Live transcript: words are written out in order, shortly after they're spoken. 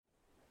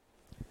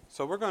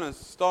So we're going to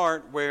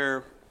start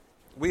where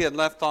we had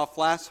left off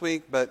last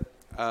week, but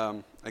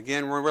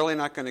again, we're really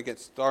not going to get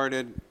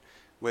started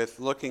with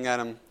looking at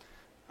them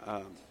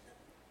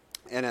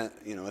in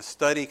a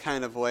study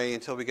kind of way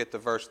until we get to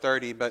verse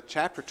 30. But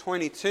chapter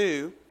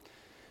 22,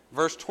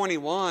 verse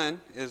 21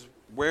 is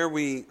where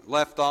we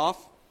left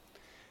off.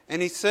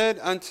 And he said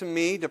unto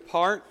me,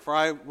 Depart, for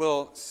I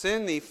will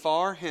send thee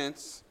far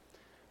hence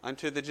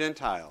unto the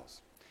Gentiles.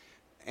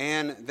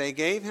 And they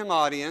gave him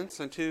audience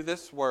unto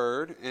this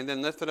word, and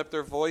then lifted up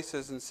their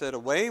voices and said,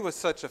 Away with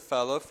such a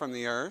fellow from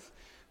the earth,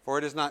 for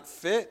it is not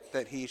fit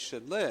that he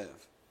should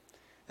live.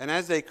 And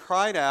as they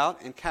cried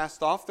out and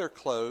cast off their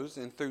clothes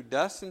and threw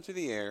dust into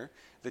the air,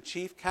 the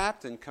chief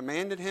captain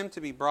commanded him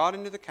to be brought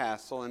into the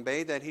castle, and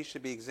bade that he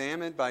should be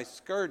examined by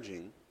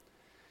scourging,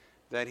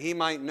 that he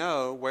might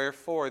know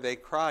wherefore they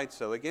cried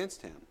so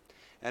against him.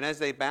 And as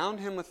they bound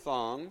him with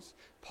thongs,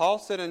 Paul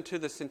said unto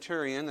the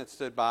centurion that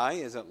stood by,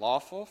 Is it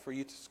lawful for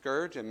you to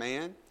scourge a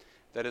man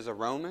that is a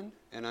Roman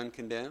and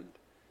uncondemned?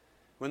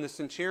 When the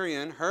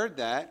centurion heard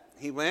that,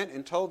 he went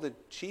and told the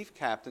chief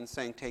captain,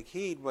 saying, Take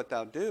heed what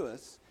thou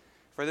doest,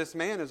 for this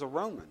man is a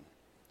Roman.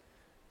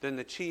 Then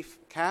the chief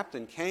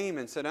captain came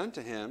and said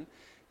unto him,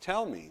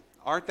 Tell me,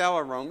 art thou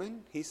a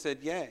Roman? He said,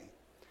 Yea.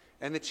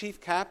 And the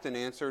chief captain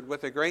answered,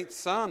 With a great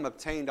sum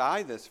obtained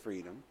I this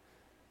freedom.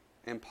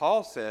 And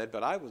Paul said,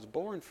 But I was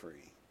born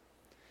free.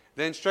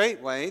 Then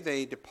straightway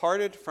they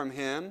departed from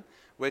him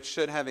which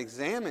should have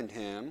examined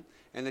him,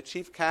 and the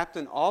chief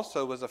captain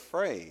also was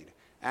afraid,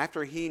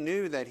 after he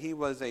knew that he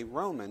was a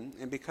Roman,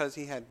 and because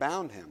he had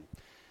bound him.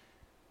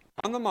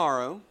 On the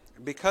morrow,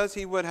 because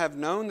he would have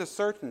known the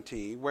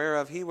certainty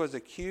whereof he was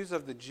accused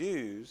of the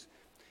Jews,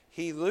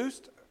 he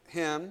loosed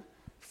him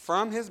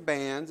from his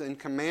bands, and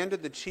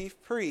commanded the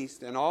chief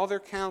priest and all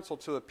their council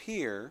to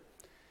appear,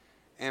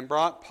 and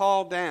brought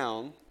Paul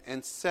down,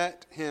 and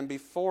set him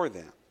before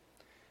them.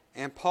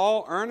 And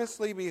Paul,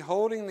 earnestly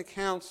beholding the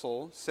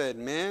council, said,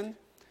 Men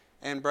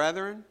and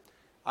brethren,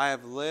 I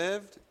have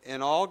lived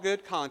in all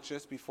good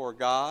conscience before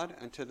God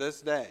unto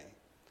this day.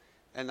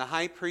 And the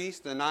high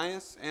priest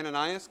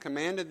Ananias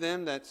commanded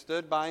them that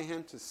stood by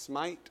him to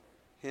smite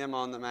him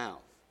on the mouth.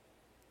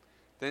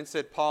 Then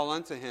said Paul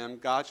unto him,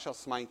 God shall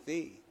smite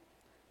thee,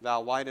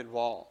 thou whited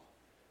wall.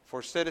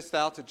 For sittest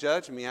thou to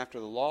judge me after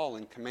the law,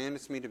 and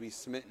commandest me to be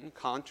smitten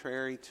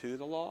contrary to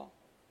the law?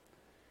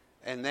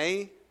 And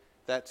they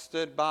that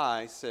stood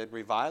by said,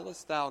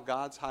 Revilest thou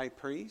God's high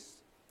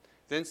priest?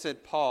 Then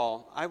said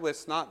Paul, I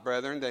wist not,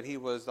 brethren, that he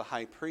was the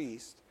high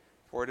priest,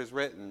 for it is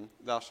written,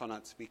 Thou shalt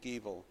not speak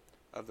evil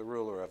of the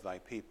ruler of thy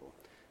people.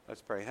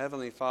 Let's pray.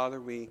 Heavenly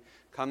Father, we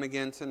come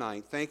again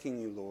tonight, thanking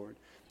you, Lord,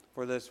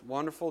 for this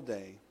wonderful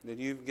day that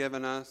you've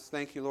given us.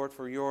 Thank you, Lord,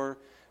 for your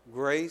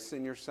grace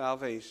and your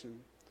salvation.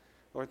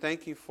 Lord,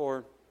 thank you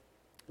for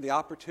the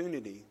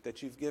opportunity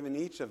that you've given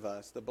each of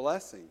us, the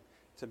blessing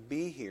to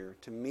be here,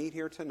 to meet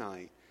here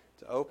tonight,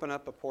 to open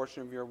up a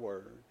portion of your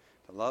word,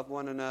 to love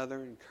one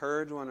another,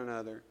 encourage one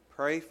another,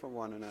 pray for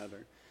one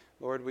another.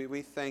 Lord,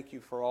 we thank you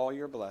for all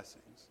your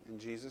blessings. In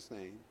Jesus'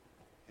 name,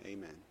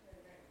 amen.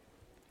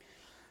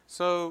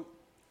 So,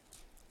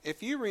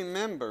 if you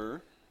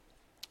remember,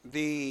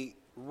 the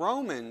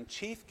Roman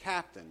chief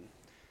captain,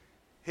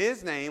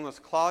 his name was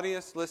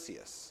Claudius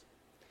Lysias.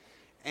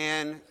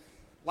 And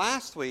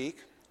last week,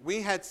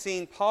 we had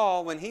seen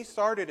Paul, when he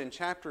started in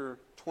chapter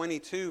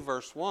 22,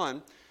 verse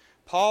 1,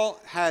 Paul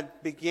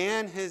had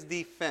began his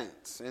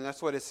defense, and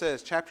that's what it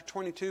says. Chapter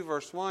 22,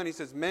 verse 1, he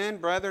says, Men,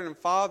 brethren, and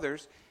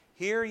fathers,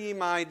 hear ye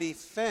my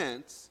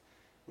defense,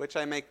 which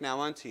I make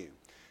now unto you.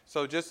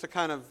 So just to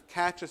kind of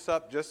catch us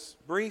up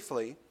just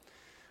briefly,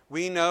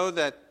 we know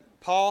that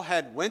Paul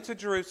had went to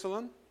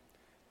Jerusalem,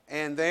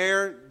 and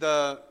there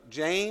the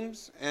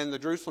James and the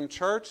Jerusalem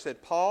church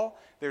said, Paul,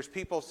 there's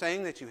people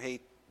saying that you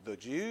hate the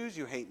Jews,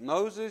 you hate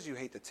Moses, you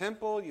hate the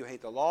temple, you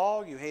hate the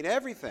law, you hate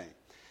everything.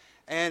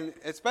 And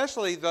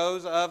especially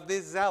those of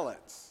the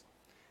zealots.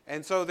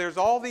 And so there's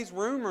all these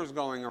rumors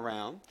going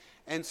around.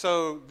 And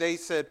so they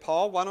said,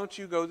 Paul, why don't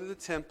you go to the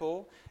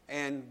temple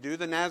and do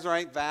the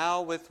Nazirite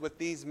vow with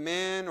these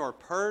men, or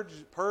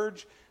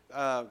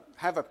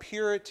have a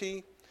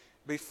purity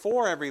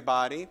before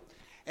everybody.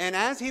 And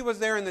as he was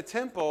there in the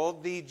temple,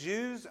 the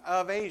Jews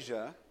of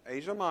Asia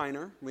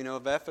Minor, we know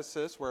of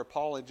Ephesus where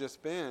Paul had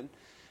just been,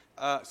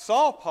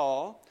 saw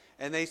Paul,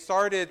 and they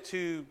started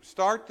to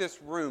start this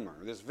rumor,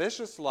 this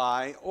vicious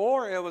lie,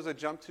 or it was a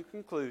jump to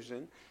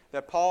conclusion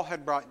that Paul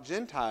had brought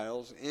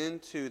Gentiles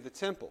into the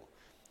temple.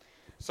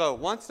 So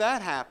once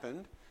that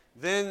happened,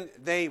 then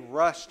they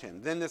rushed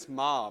him. Then this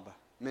mob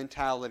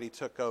mentality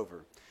took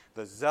over.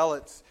 The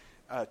zealots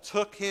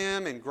took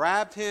him and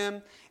grabbed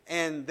him,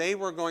 and they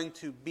were going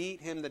to beat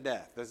him to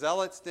death. The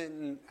zealots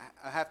didn't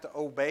have to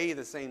obey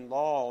the same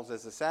laws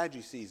as the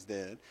Sadducees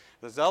did.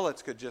 The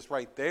zealots could just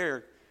right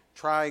there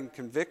try and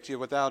convict you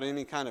without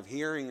any kind of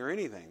hearing or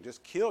anything,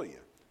 just kill you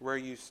where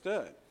you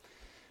stood.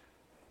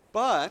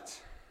 But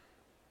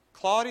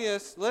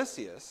Claudius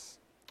Lysias,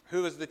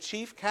 who was the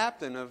chief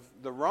captain of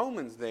the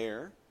Romans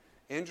there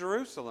in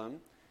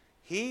Jerusalem,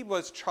 he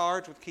was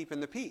charged with keeping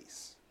the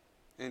peace.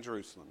 in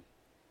Jerusalem.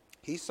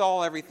 He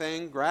saw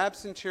everything, grabbed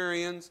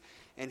centurions,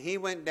 and he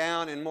went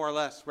down and more or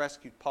less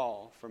rescued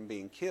Paul from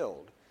being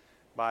killed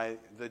by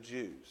the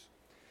Jews.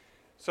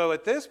 So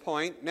at this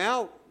point,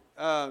 now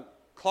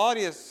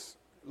Claudius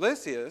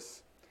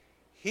Lysias,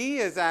 he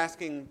is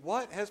asking,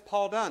 what has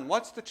Paul done?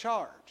 What's the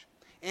charge?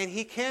 And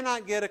he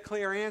cannot get a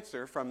clear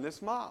answer from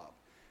this mob.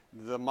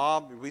 The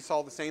mob, we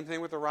saw the same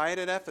thing with the riot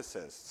at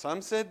Ephesus.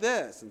 Some said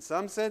this and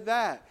some said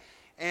that.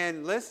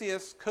 And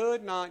Lysias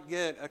could not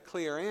get a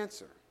clear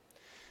answer.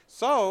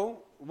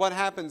 So what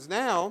happens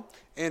now,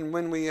 and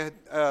when we had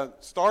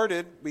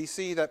started, we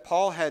see that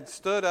Paul had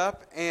stood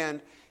up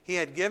and he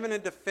had given a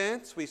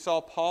defense. We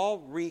saw Paul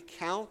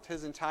recount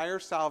his entire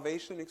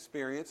salvation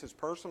experience, his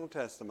personal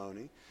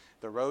testimony,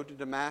 the road to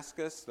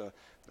Damascus, the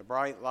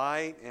bright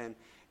light. And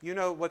you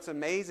know what's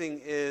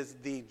amazing is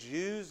the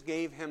Jews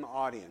gave him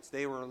audience.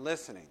 They were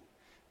listening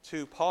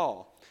to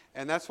Paul.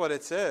 And that's what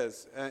it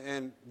says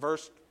in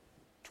verse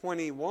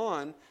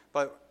 21,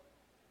 but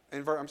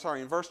in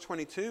verse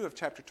 22 of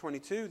chapter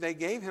 22, they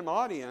gave him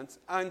audience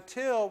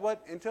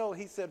until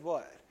he said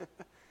what?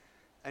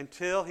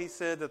 Until he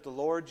said that the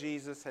Lord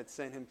Jesus had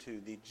sent him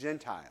to the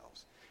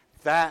Gentiles.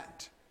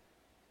 That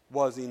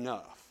was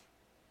enough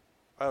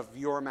of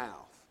your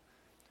mouth.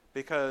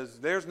 Because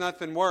there's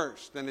nothing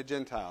worse than a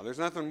Gentile. There's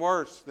nothing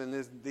worse than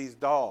these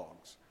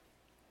dogs.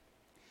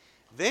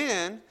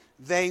 Then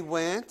they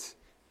went,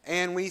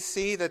 and we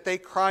see that they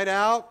cried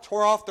out,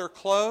 tore off their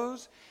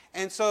clothes.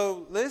 And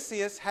so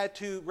Lysias had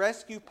to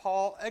rescue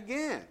Paul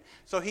again.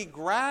 So he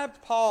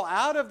grabbed Paul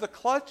out of the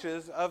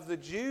clutches of the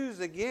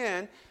Jews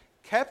again,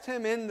 kept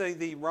him in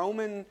the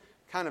Roman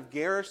kind of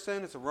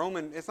garrison.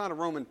 It's not a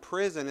Roman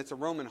prison, it's a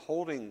Roman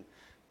holding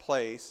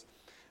place.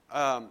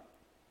 And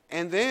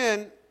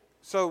then,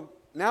 so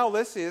now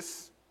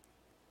Lysias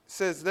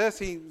says this,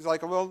 he's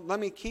like, well, let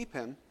me keep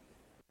him.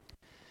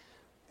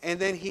 And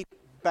then he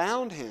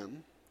bound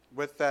him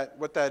with that.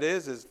 What that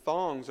is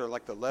thongs are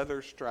like the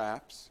leather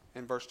straps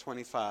in verse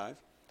 25.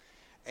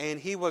 And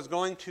he was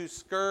going to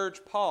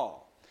scourge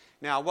Paul.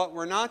 Now, what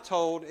we're not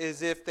told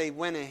is if they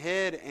went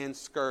ahead and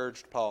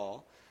scourged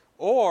Paul,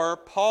 or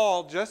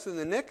Paul, just in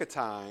the nick of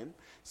time,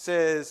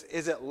 says,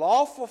 is it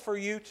lawful for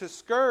you to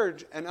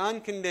scourge an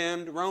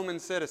uncondemned Roman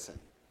citizen?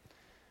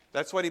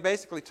 That's what he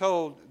basically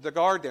told the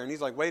guard there. And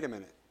he's like, wait a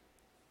minute.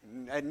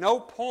 At no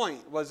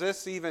point was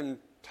this even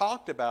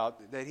talked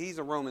about that he's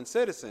a Roman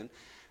citizen.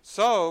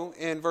 So,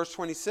 in verse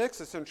 26,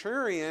 the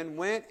centurion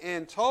went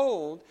and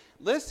told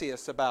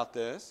Lysias about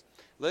this.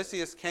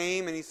 Lysias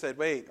came and he said,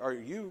 wait, are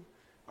you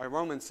a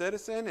Roman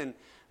citizen? And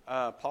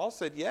Paul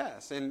said,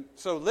 yes. And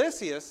so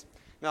Lysias,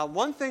 now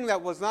one thing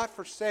that was not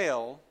for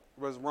sale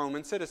was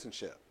Roman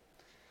citizenship.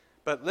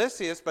 But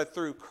Lysias,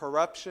 through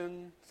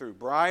corruption, through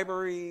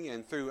bribery,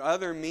 and through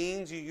other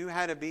means, you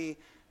had to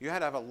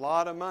have a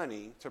lot of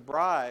money to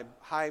bribe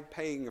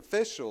high-paying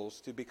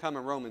officials to become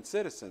a Roman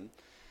citizen.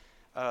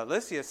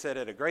 Lysias said,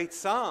 at a great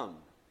sum,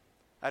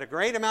 at a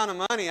great amount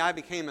of money, I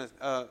became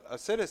a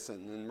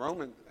citizen.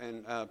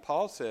 And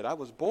Paul said, I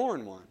was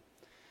born one.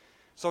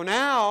 So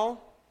now,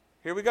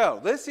 here we go.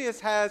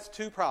 Lysias has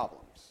two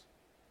problems.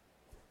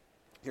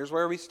 Here's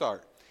where we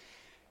start.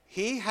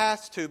 He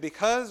has to,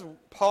 because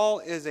Paul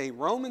is a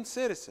Roman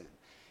citizen,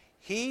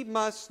 he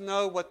must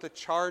know what the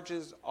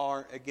charges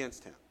are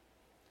against him.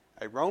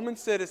 A Roman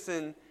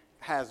citizen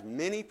has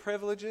many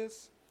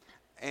privileges,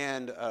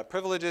 and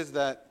privileges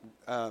that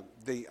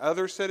the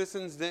other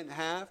citizens didn't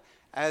have.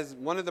 As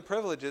one of the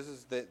privileges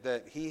is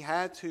that he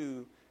had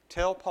to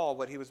tell Paul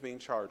what he was being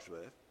charged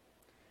with.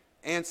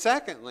 And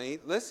secondly,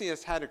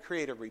 Lysias had to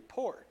create a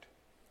report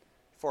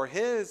for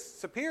his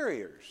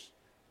superiors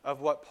of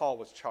what Paul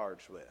was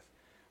charged with.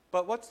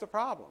 But what's the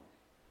problem?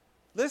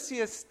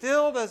 Lysias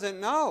still doesn't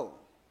know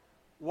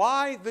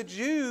why the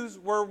Jews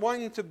were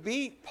wanting to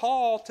beat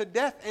Paul to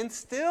death and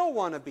still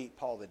want to beat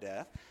Paul to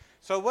death.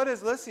 So what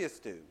does Lysias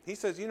do? He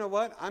says, you know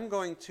what? I'm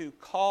going to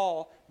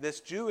call this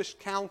Jewish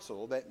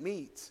council that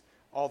meets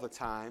all the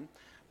time,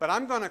 but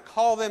I'm going to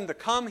call them to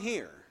come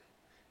here,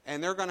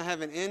 and they're going to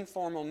have an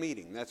informal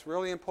meeting. That's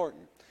really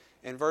important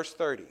in verse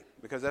 30,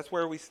 because that's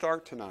where we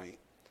start tonight.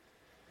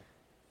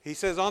 He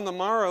says, on the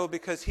morrow,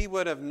 because he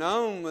would have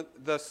known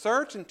the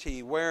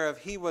certainty whereof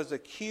he was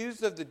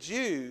accused of the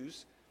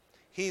Jews,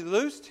 he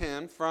loosed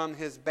him from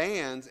his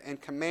bands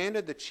and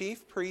commanded the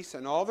chief priests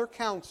and all their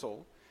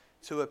council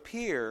to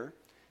appear,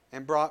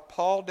 and brought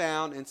Paul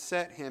down and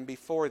set him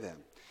before them.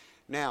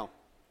 Now,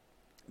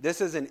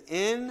 this is an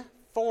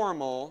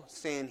informal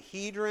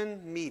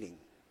Sanhedrin meeting.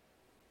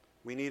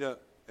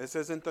 This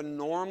isn't the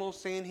normal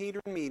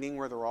Sanhedrin meeting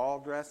where they're all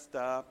dressed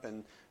up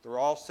and they're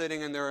all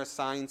sitting in their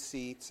assigned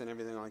seats and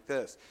everything like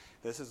this.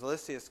 This is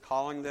Lysias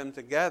calling them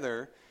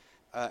together,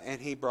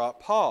 and he brought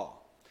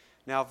Paul.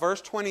 Now,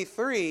 verse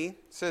 23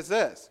 says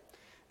this,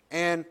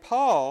 and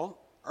Paul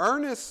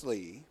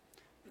earnestly,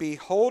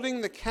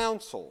 beholding the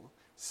council,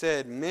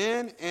 said,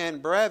 men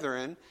and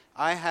brethren,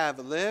 I have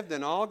lived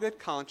in all good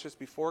conscience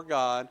before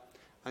God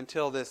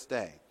until this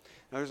day.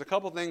 Now, there's a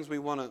couple things we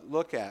want to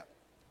look at.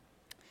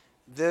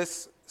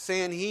 This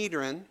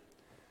Sanhedrin,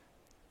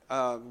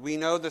 we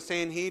know the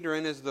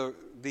Sanhedrin is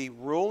the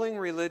ruling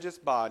religious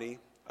body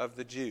of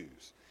the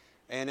Jews.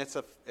 And its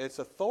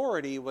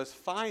authority was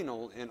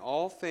final in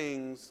all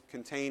things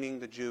containing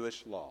the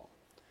Jewish law.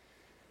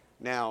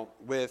 Now,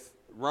 with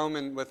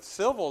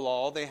civil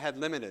law, they had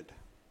limited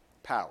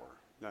power.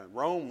 Now,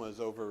 Rome was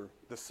over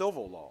the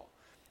civil law.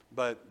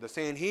 But the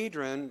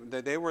Sanhedrin,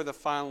 they were the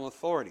final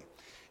authority.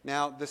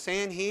 Now, the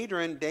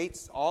Sanhedrin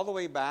dates all the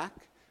way back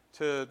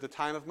to the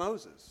time of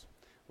Moses,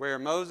 where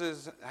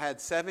Moses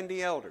had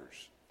 70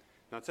 elders.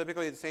 Now,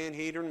 typically the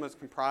Sanhedrin was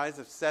comprised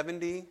of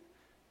 70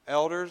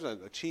 elders, a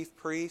chief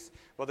priest.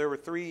 Well, there were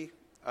three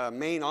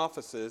main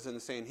offices in the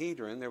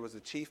Sanhedrin. There was the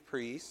chief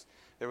priest,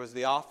 there was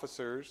the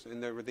officers,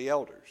 and there were the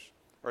elders,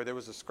 or there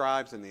was the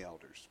scribes and the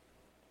elders.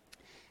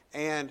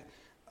 And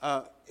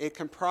it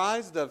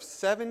comprised of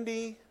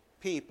 70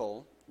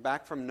 people,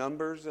 back from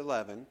Numbers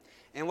 11.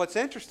 And what's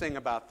interesting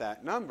about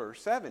that number,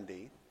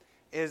 70,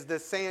 is the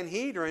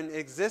Sanhedrin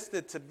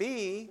existed to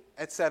be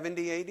at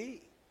 70 AD,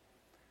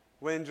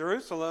 when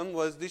Jerusalem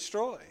was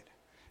destroyed.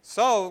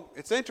 So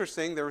it's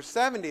interesting, there were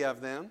 70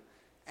 of them,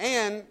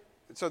 and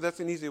so that's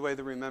an easy way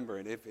to remember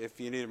it, if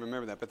you need to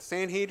remember that. But the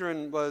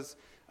Sanhedrin was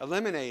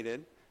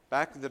eliminated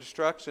back to the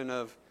destruction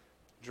of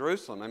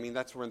Jerusalem. I mean,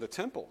 that's when the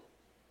temple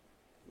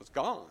was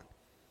gone.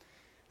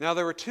 Now,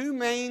 there were two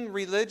main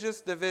religious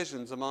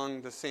divisions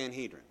among the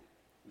Sanhedrin.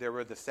 There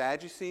were the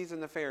Sadducees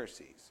and the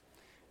Pharisees.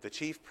 The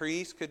chief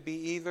priests could be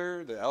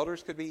either, the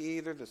elders could be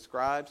either, the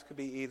scribes could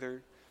be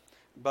either.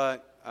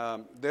 But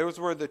those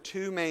were the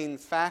two main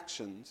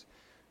factions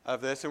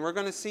of this. And we're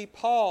going to see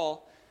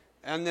Paul,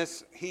 and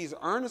this, he's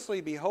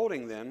earnestly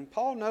beholding them.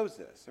 Paul knows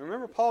this. And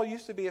remember, Paul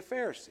used to be a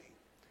Pharisee.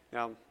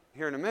 Now,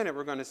 here in a minute,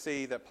 we're going to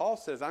see that Paul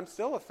says, I'm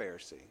still a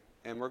Pharisee.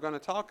 And we're going to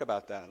talk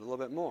about that a little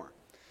bit more.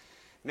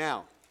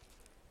 Now,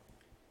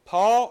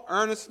 Paul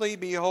earnestly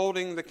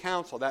beholding the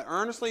council. That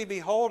earnestly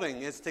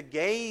beholding is to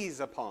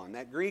gaze upon.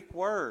 That Greek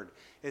word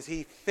is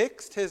he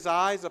fixed his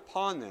eyes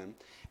upon them,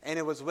 and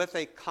it was with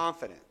a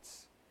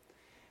confidence.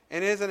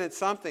 And isn't it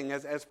something,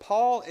 as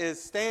Paul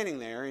is standing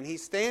there, and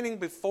he's standing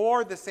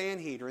before the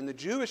Sanhedrin, the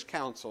Jewish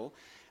council.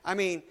 I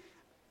mean,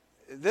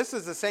 this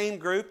is the same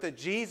group that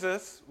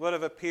Jesus would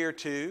have appeared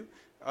to,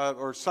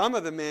 or some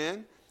of the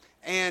men,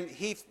 and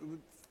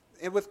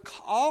with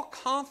all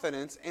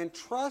confidence and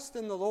trust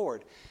in the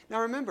Lord.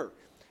 Now remember,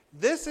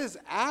 this is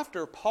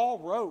after Paul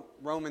wrote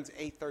Romans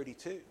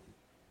 8:32.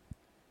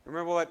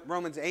 Remember what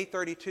Romans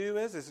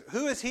 8:32 is?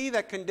 Who is he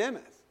that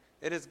condemneth?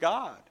 It is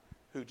God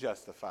who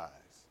justifies.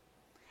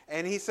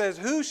 And he says,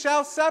 who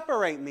shall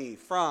separate me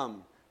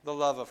from the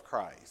love of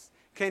Christ?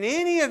 Can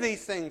any of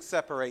these things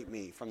separate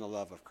me from the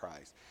love of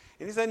Christ?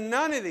 And he said,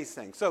 none of these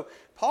things. So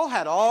Paul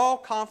had all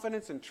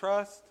confidence and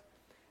trust.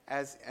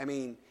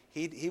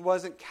 He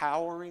wasn't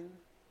cowering.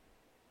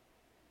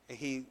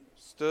 He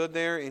stood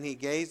there and he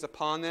gazed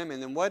upon them. And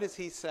then what does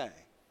he say?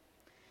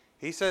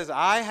 He says,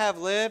 I have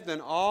lived in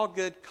all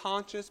good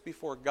conscience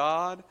before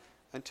God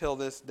until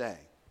this day.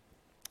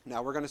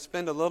 Now we're going to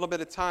spend a little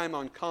bit of time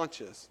on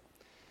conscience.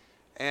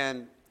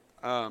 And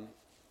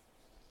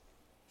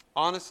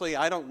honestly,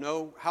 I don't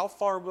know how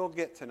far we'll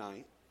get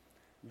tonight,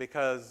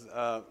 because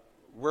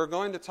we're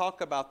going to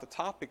talk about the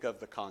topic of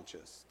the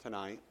conscience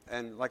tonight.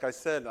 And like I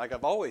said, like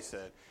I've always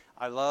said,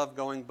 I love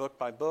going book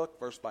by book,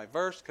 verse by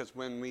verse, because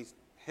when we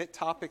hit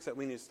topics that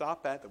we need to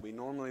stop at that we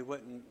normally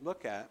wouldn't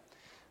look at,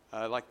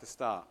 I like to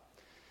stop.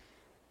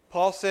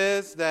 Paul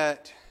says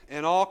that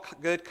in all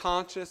good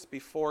conscience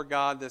before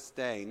God this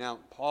day. Now,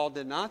 Paul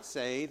did not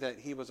say that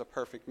he was a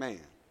perfect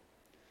man.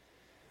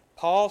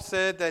 Paul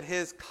said that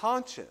his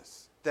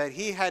conscience, that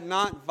he had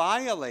not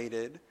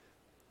violated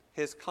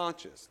his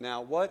conscience.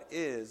 Now, what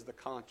is the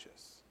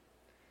conscience?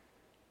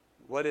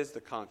 What is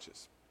the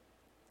conscience?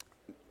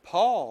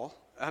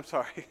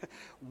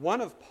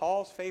 One of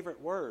Paul's favorite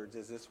words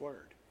is this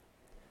word.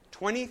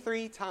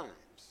 23 times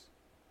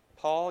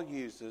Paul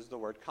uses the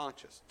word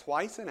conscience.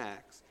 Twice in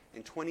Acts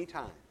and 20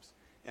 times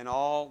in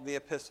all the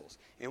epistles.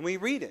 And we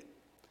read it.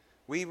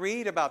 We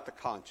read about the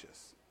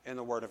conscience in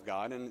the Word of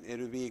God, and it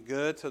would be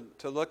good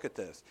to look at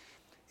this.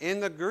 In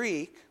the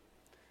Greek,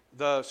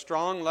 the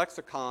Strong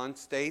Lexicon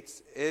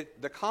states,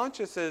 the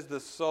conscience is the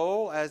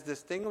soul as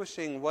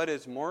distinguishing what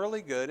is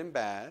morally good and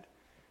bad,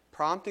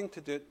 prompting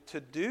to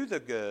do the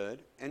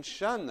good and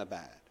shun the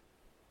bad.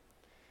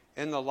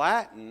 In the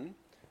Latin,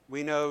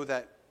 we know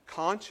that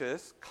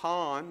conscious,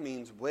 con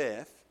means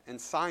with, and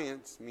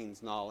science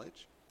means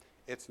knowledge.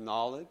 It's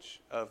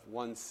knowledge of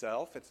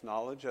oneself. It's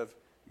knowledge of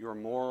your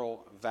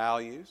moral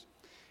values.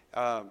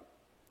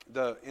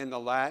 In the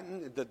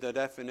Latin, the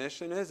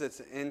definition is it's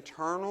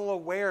internal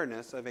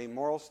awareness of a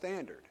moral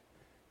standard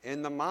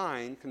in the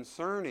mind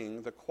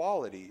concerning the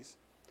qualities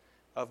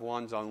of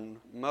one's own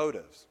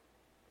motives.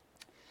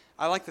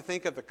 I like to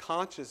think of the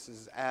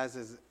conscience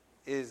as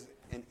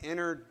an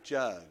inner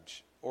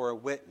judge or a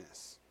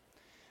witness,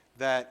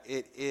 that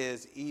it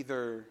is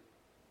either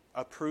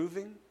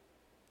approving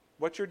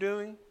what you're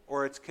doing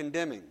or it's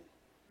condemning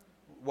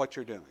what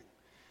you're doing.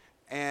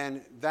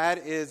 And that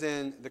is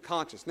in the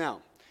conscience.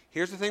 Now,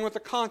 Here's the thing with the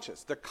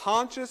conscience. The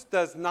conscience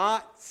does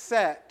not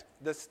set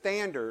the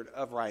standard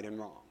of right and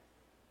wrong.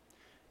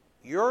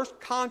 Your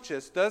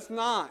conscience does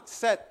not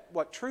set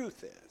what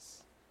truth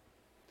is.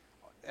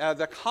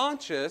 The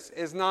conscience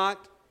is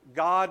not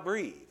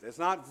God-breathed. It's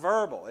not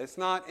verbal. It's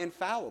not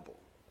infallible.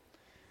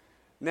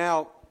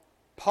 Now,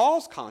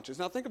 Paul's conscience,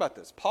 now think about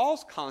this.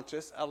 Paul's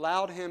conscience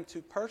allowed him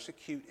to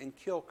persecute and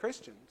kill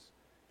Christians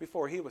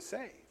before he was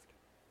saved.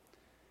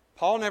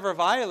 Paul never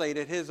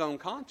violated his own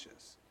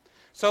conscience.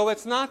 So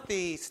it's not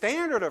the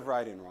standard of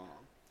right and wrong.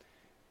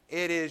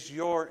 It is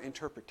your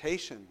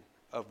interpretation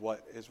of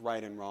what is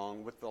right and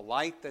wrong with the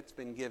light that's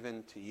been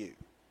given to you.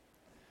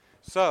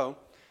 So,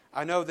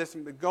 I know this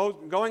is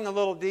going a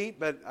little deep,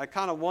 but I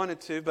kind of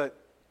wanted to, but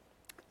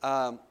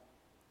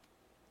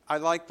I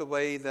like the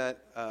way that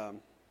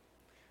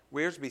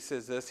Wiersbe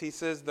says this. He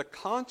says, the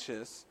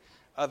conscience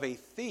of a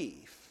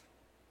thief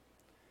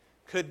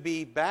could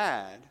be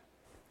bad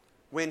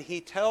when he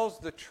tells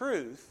the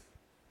truth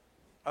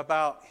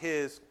about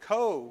his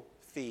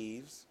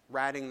co-thieves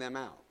ratting them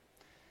out.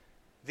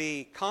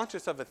 The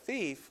conscience of a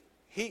thief,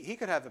 he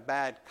could have a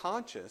bad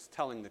conscience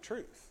telling the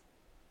truth.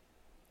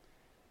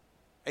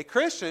 A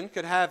Christian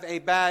could have a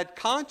bad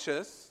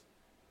conscience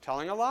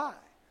telling a lie.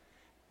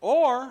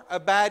 Or a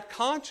bad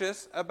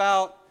conscience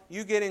about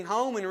you getting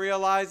home and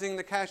realizing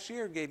the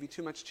cashier gave you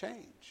too much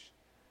change.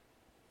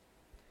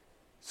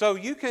 So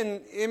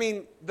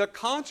the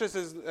conscience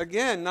is,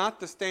 again, not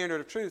the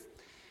standard of truth.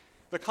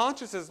 The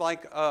conscience is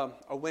like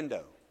a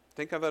window.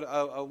 Think of it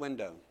a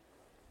window.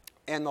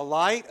 And the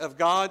light of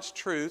God's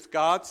truth,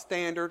 God's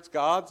standards,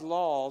 God's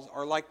laws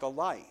are like the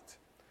light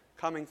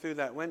coming through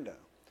that window.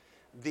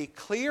 The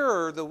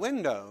clearer the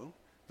window,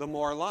 the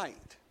more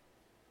light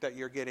that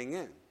you're getting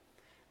in.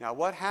 Now,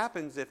 what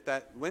happens if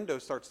that window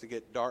starts to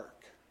get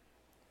dark?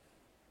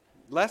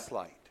 Less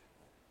light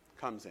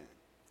comes in.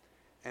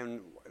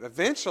 And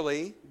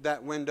eventually,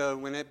 that window,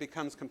 when it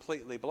becomes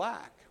completely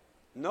black,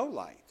 no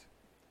light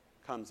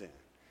comes in.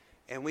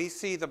 And we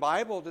see the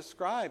Bible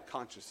describe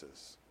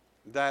consciences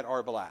that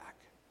are black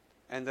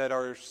and that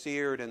are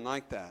seared and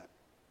like that.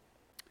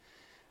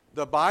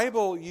 The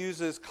Bible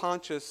uses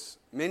conscience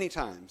many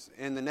times.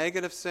 In the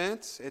negative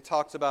sense, it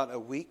talks about a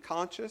weak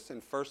conscience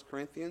in 1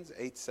 Corinthians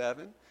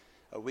 8:7.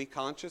 A weak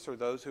conscience are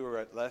those who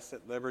are less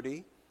at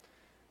liberty.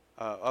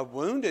 A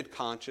wounded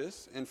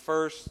conscience in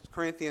 1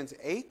 Corinthians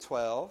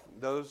 8:12.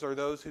 Those are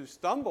those who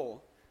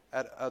stumble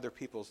at other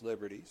people's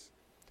liberties.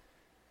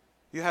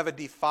 You have a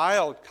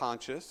defiled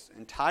conscience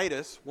in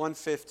Titus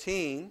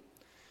 1:15.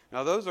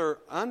 Now those are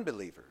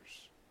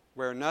unbelievers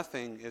where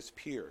nothing is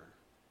pure.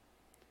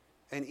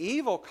 An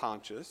evil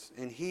conscience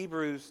in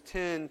Hebrews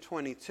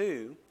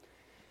 10:22,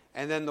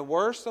 and then the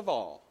worst of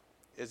all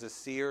is a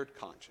seared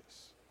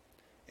conscience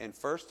in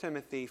 1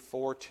 Timothy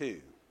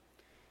 4:2.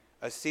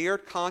 A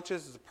seared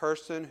conscience is a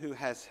person who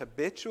has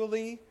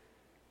habitually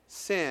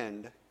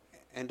sinned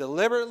and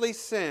deliberately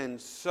sinned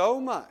so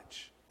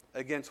much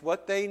against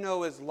what they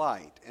know is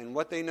light and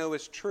what they know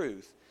is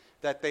truth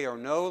that they are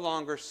no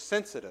longer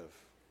sensitive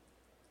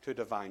to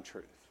divine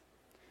truth.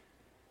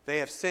 They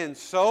have sinned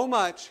so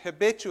much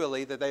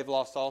habitually that they've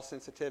lost all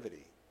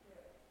sensitivity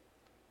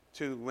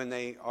to when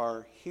they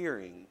are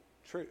hearing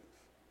truth.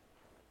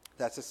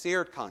 That's a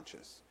seared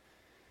conscience.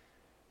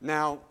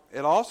 Now,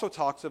 it also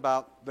talks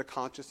about the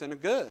conscience in a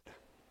good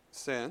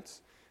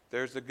sense.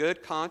 There's a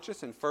good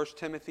conscience in 1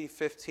 Timothy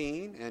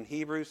 15 and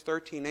Hebrews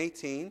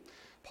 13:18.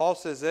 Paul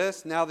says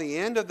this, now the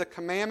end of the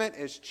commandment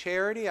is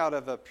charity out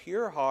of a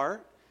pure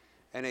heart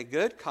and a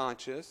good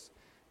conscience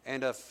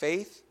and of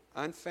faith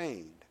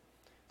unfeigned.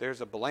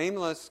 There's a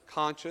blameless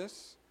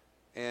conscience,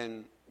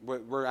 and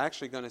what we're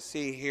actually going to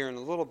see here in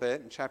a little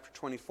bit in chapter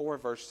 24,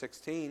 verse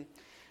 16.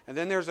 And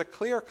then there's a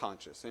clear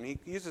conscience, and he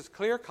uses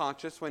clear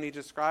conscience when he's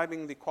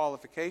describing the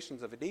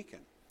qualifications of a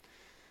deacon.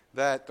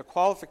 That the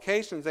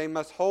qualifications, they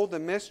must hold the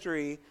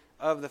mystery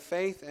of the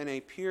faith in a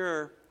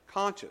pure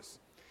conscience.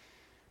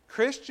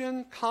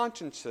 Christian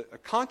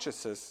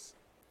consciences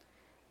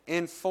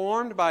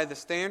informed by the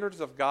standards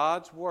of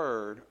God's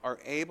Word are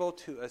able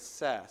to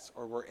assess,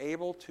 or we're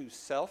able to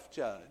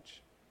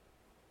self-judge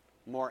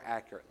more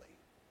accurately.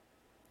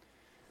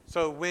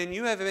 So when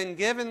you have been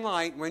given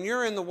light, when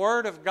you're in the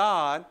Word of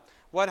God,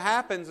 what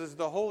happens is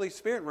the Holy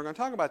Spirit, and we're going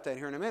to talk about that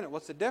here in a minute,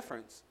 what's the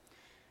difference?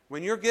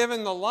 When you're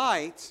given the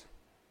light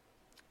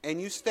and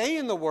you stay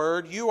in the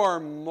Word, you are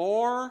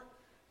more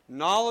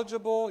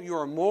knowledgeable, you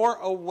are more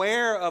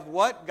aware of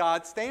what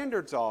God's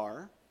standards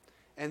are,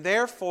 and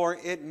therefore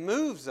it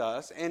moves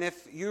us, and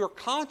if your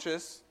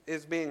conscience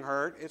is being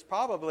hurt, it's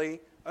probably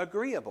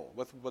agreeable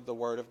with the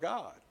Word of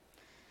God.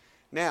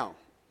 Now,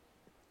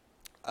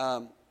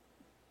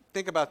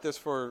 think about this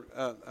for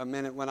a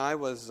minute. When I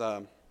was,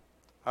 I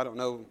don't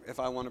know if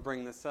I want to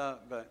bring this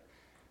up, but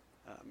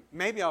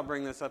maybe I'll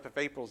bring this up if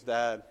April's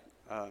dad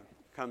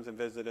comes and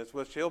visits us,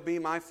 which he'll be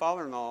my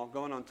father-in-law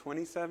going on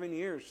 27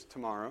 years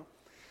tomorrow.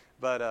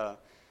 But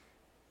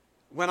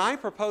when I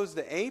proposed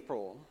to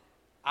April,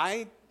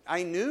 I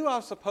knew I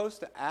was supposed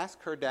to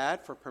ask her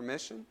dad for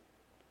permission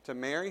to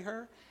marry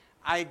her.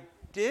 I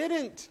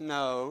didn't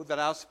know that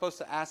I was supposed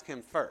to ask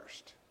him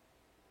first.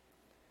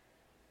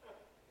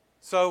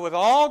 So with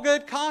all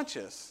good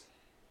conscience,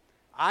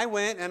 I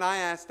went and I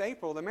asked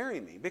April to marry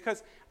me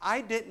because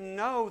I didn't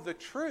know the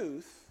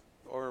truth,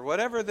 or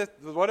whatever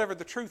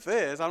the truth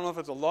is. I don't know if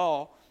it's a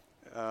law,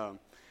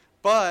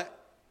 but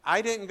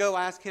I didn't go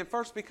ask him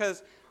first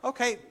because,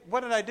 okay,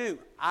 what did I do?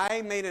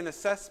 I made an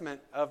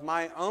assessment of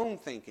my own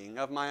thinking,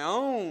 of my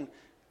own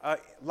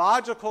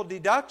logical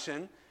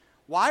deduction.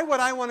 Why would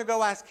I want to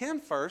go ask him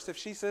first if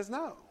she says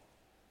no?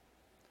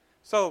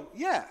 So,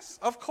 yes,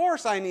 of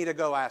course I need to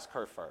go ask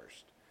her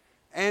first.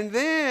 And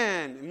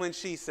then when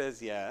she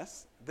says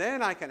yes,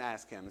 then I can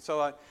ask him.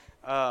 So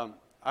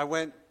I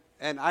went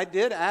and I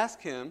did ask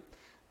him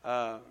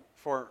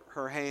for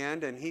her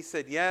hand, and he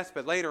said yes.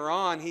 But later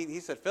on, he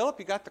said, Philip,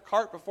 you got the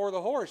cart before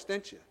the horse,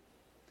 didn't you?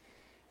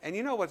 And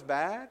you know what's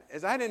bad?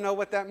 Is I didn't know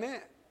what that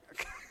meant.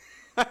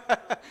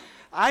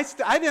 I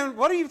didn't.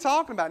 What are you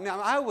talking about? Now,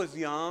 I was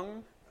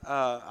young.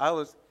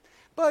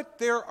 But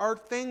there are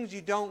things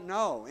you don't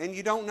know, and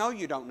you don't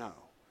know,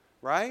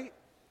 right?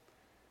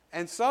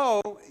 And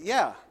so,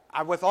 yeah,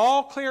 with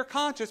all clear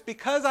conscience,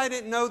 because I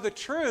didn't know the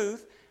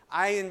truth,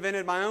 I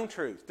invented my own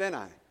truth, didn't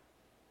I?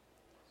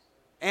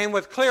 And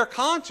with clear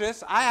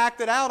conscience, I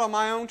acted out on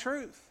my own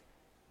truth.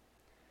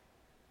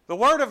 The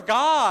Word of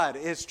God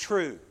is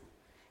true.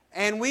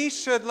 And we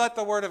should let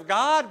the Word of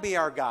God be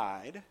our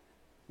guide,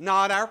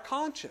 not our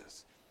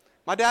conscience.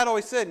 My dad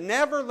always said,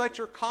 never let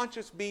your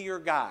conscience be your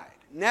guide.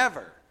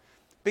 Never.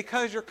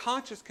 Because your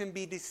conscience can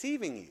be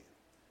deceiving you.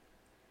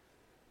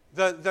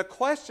 The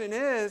question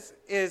is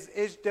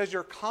does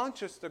your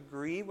conscience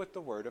agree with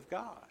the Word of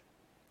God?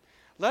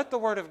 Let the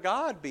Word of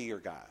God be your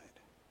guide.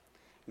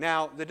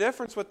 Now, the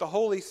difference with the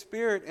Holy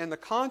Spirit and the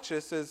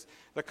conscience is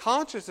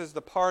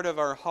the part of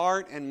our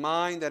heart and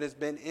mind that has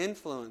been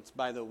influenced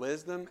by the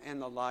wisdom and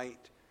the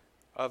light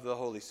of the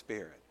Holy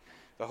Spirit.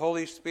 The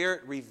Holy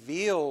Spirit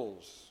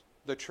reveals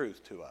the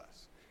truth to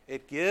us.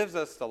 It gives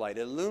us the light,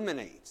 it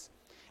illuminates,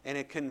 and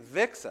it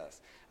convicts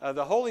us.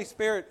 The Holy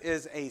Spirit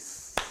is a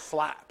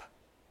slap,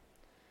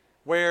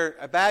 where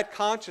a bad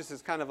conscience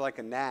is kind of like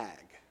a nag.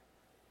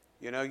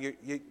 You know,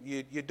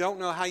 you don't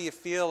know how you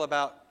feel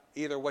about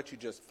either what you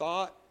just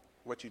thought,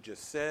 what you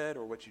just said,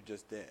 or what you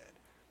just did.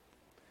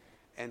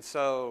 And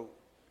so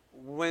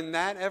when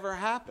that ever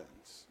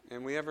happens,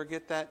 and we ever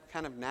get that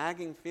kind of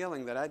nagging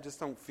feeling that I just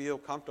don't feel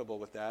comfortable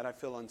with that, I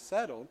feel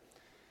unsettled,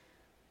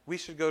 we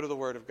should go to the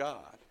Word of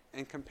God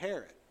and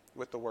compare it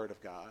with the Word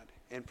of God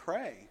and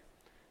pray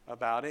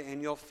about it,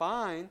 and you'll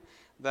find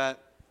that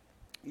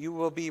you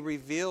will be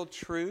revealed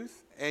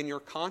truth and your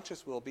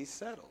conscience will be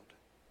settled.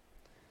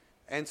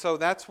 And so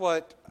that's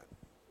what,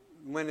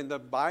 when the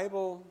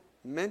Bible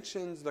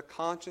mentions the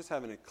conscience,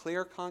 having a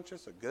clear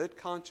conscience, a good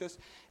conscience,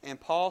 and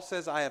Paul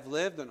says, I have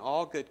lived in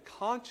all good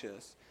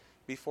conscience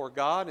before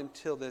God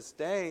until this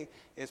day,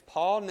 is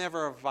Paul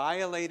never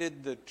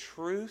violated the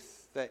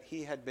truth that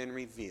he had been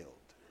revealed.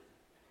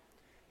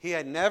 He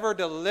had never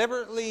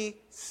deliberately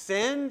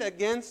sinned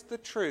against the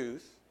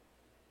truth,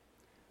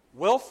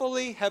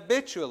 willfully,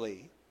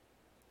 habitually,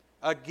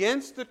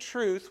 against the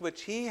truth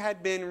which he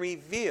had been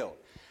revealed.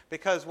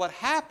 Because what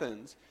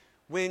happens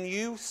when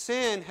you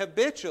sin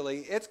habitually,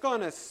 it's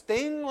going to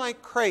sting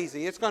like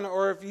crazy.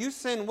 Or if you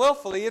sin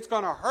willfully, it's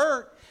going to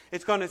hurt.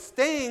 It's going to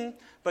sting.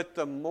 But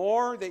the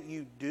more that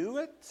you do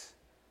it,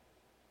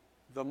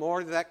 the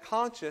more that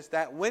conscience,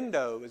 that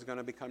window is going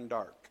to become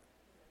dark.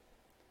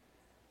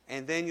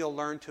 And then you'll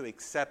learn to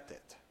accept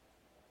it.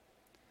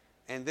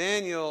 And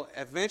then you'll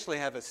eventually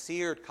have a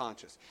seared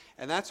conscience.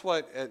 And that's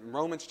what in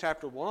Romans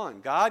chapter 1,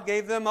 God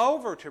gave them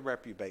over to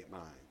reprobate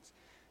minds,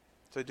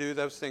 to do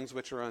those things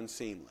which are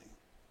unseemly.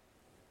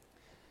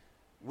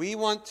 We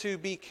want to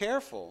be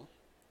careful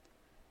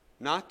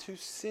not to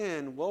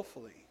sin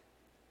willfully.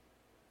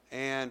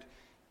 And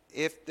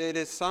if it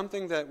is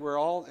something that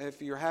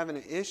if you're having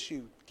an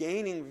issue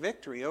gaining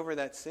victory over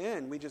that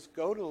sin, we just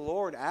go to the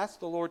Lord, ask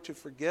the Lord to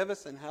forgive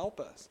us and help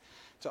us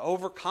to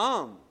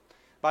overcome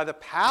by the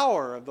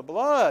power of the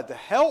blood, to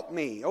help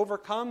me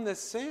overcome this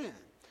sin.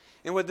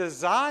 And with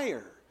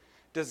desire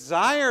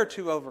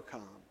to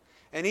overcome.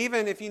 And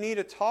even if you need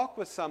to talk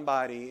with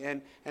somebody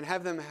and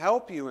have them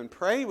help you and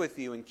pray with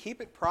you and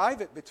keep it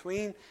private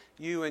between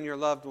you and your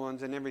loved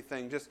ones and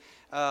everything, just,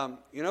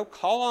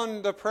 call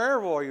on the prayer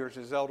warriors,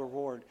 as Elder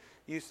Ward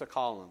used to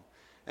call them.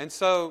 And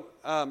so,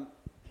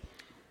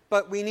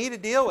 but we need to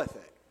deal with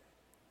it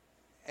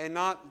and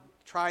not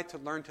try to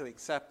learn to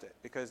accept it,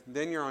 because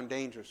then you're on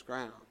dangerous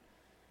ground.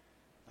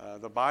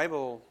 The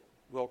Bible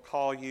will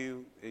call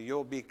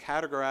you'll be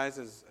categorized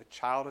as a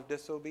child of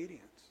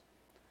disobedience,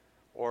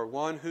 or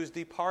one who's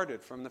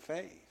departed from the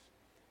faith,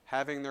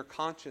 having their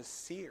conscience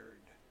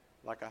seared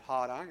like a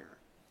hot iron.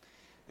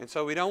 And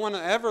so we don't want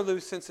to ever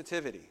lose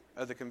sensitivity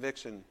of the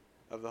conviction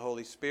of the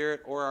Holy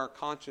Spirit, or our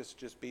conscience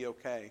just be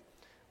okay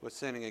with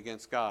sinning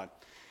against God.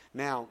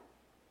 Now,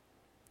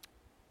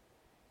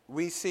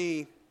 we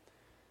see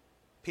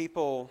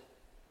people,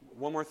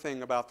 one more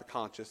thing about the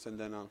conscience, and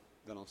then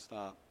I'll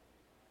stop.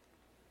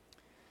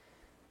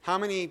 How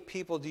many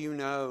people do you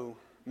know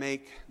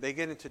they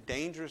get into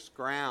dangerous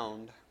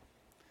ground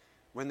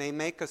when they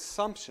make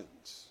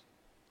assumptions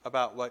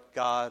about what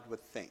God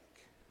would think.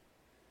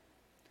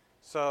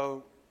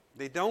 So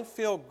they don't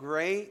feel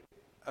great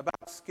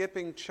about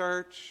skipping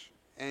church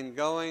and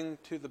going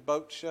to the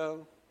boat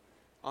show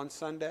on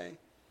Sunday.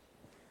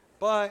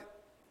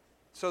 But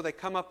so they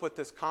come up with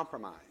this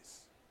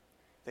compromise.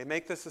 They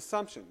make this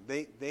assumption.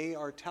 They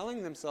are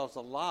telling themselves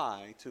a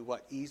lie to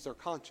what ease their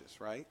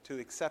conscience, right? To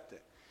accept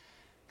it.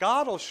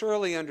 God will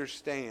surely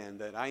understand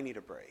that I need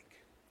a break.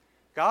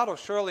 God will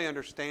surely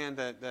understand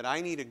that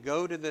I need to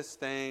go to this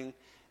thing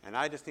and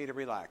I just need to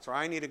relax. Or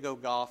I need to go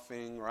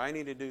golfing, or I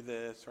need to do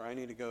this, or I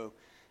need to go.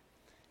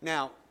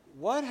 Now,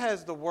 what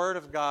has the Word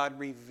of God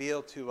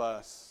revealed to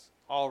us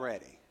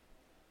already?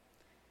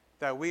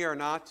 That we are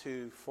not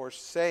to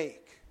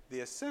forsake the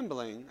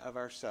assembling of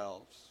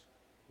ourselves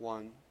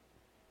one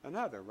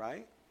another,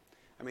 right?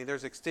 I mean,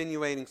 there's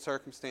extenuating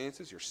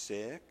circumstances. You're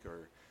sick,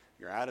 or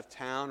you're out of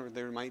town, or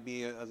there might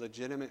be a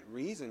legitimate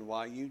reason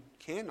why you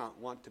cannot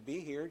want to be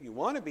here. You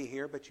want to be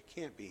here, but you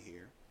can't be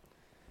here.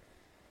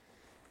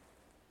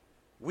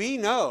 We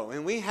know,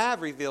 and we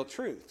have revealed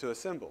truth to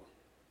assemble.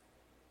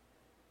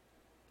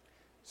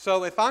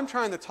 So if I'm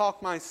trying to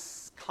talk my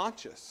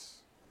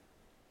conscience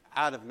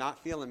out of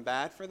not feeling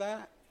bad for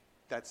that,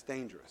 that's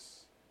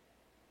dangerous.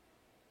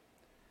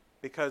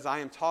 Because I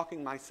am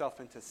talking myself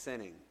into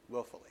sinning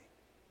willfully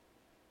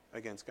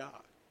against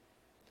God.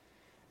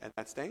 And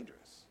that's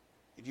dangerous.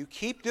 If you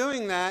keep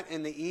doing that,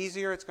 and the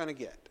easier it's going to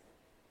get.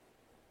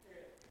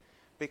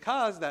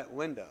 Because that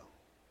window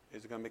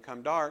is going to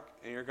become dark,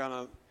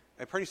 and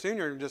pretty soon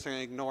you're just going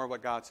to ignore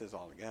what God says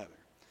altogether.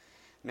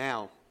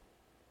 Now,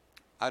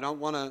 I don't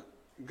want to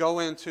go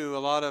into a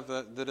lot of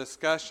the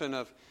discussion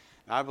of,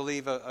 I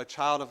believe a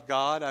child of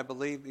God. I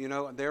believe,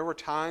 there were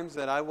times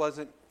that I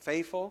wasn't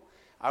faithful.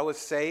 I was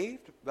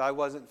saved, but I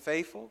wasn't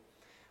faithful.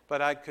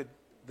 But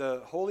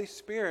the Holy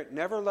Spirit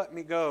never let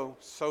me go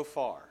so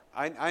far.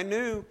 I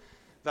knew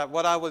that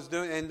what I was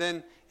doing, and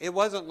then it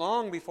wasn't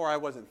long before I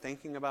wasn't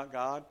thinking about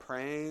God,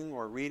 praying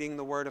or reading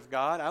the Word of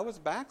God. I was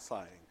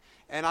backsliding.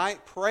 And I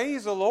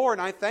praise the Lord,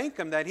 and I thank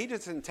Him that He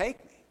just didn't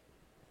take me.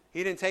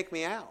 He didn't take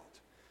me out.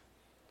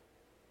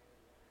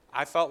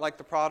 I felt like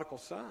the prodigal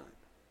son.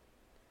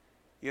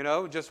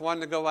 Just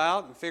wanted to go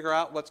out and figure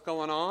out what's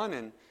going on.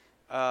 And,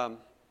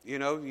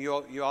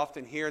 you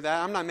often hear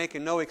that. I'm not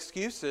making no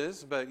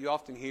excuses, but you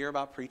often hear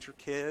about preacher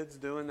kids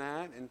doing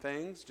that and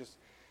things. Just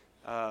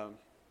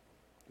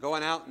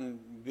going out and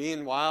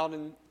being wild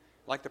and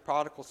like the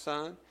prodigal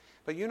son.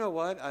 But you know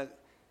what?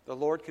 The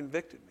Lord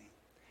convicted me.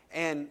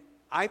 And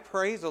I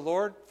praise the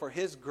Lord for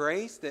His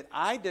grace that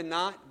I did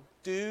not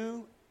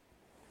do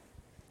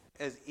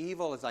as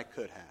evil as I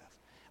could have.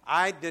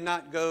 I did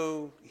not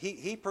go,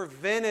 He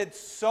prevented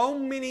so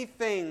many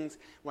things.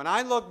 When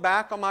I look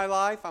back on my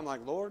life, I'm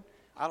like, Lord,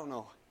 I don't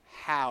know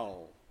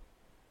how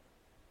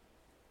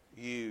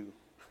He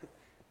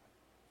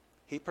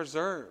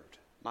preserved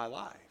my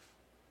life.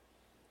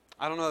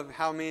 I don't know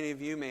how many of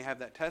you may have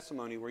that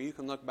testimony where you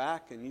can look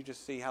back and you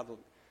just see how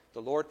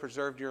the Lord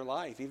preserved your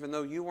life, even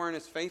though you weren't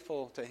as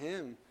faithful to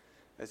Him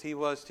as He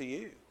was to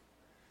you,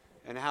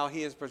 and how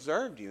He has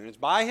preserved you. And it's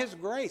by His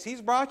grace. He's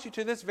brought you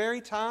to this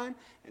very time,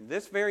 and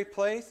this very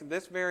place, and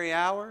this very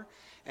hour,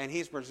 and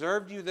He's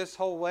preserved you this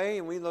whole way,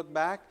 and we look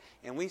back,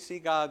 and we see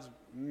God's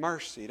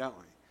mercy, don't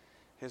we?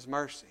 His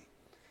mercy.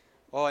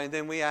 Oh, and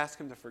then we ask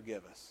Him to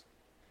forgive us.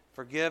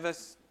 Forgive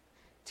us,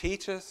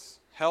 teach us,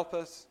 help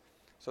us,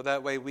 so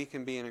that way we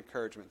can be an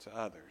encouragement to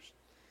others.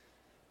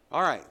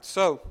 All right,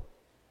 so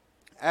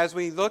as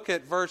we look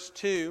at verse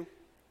 2,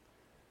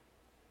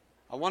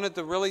 I wanted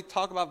to really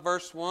talk about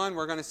verse 1.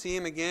 We're going to see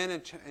him again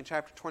in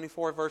chapter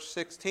 24, verse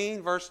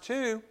 16. Verse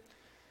 2,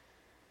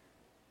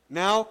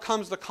 now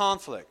comes the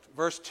conflict.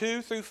 Verse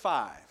 2 through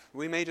 5.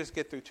 We may just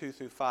get through 2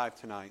 through 5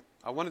 tonight.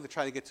 I wanted to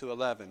try to get to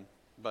 11,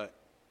 but.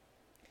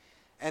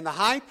 And the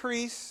high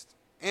priest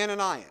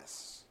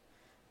Ananias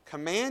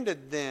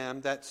commanded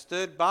them that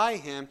stood by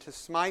him to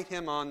smite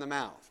him on the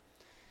mouth.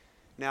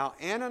 Now,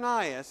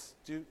 Ananias,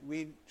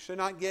 we should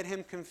not get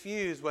him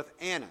confused with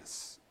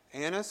Annas.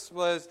 Annas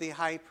was the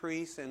high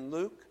priest in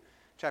Luke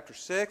chapter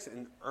 6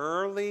 and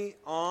early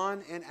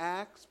on in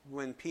Acts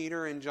when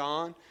Peter and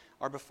John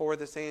are before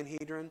the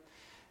Sanhedrin.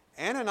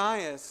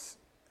 Ananias,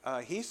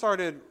 he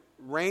started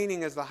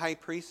reigning as the high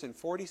priest in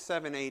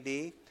 47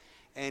 AD,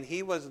 and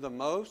he was the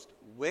most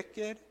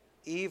wicked,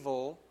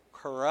 evil,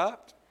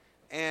 corrupt,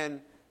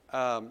 and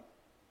what's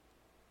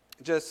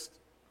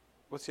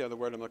the other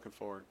word I'm looking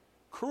for?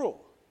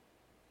 Cruel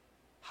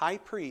high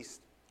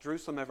priest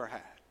Jerusalem ever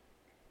had.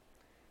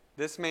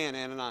 This man,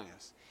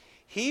 Ananias.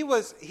 He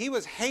was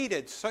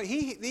hated. So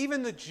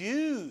even the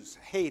Jews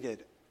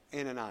hated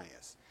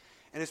Ananias.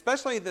 And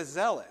especially the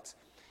Zealots.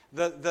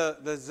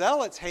 The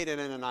Zealots hated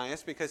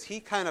Ananias because he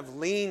kind of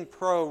leaned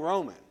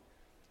pro-Roman.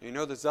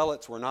 The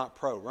Zealots were not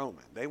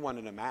pro-Roman. They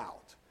wanted him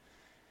out.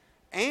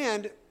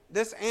 And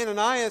this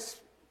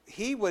Ananias,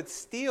 he would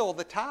steal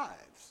the tithes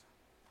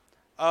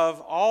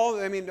of all,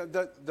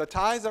 the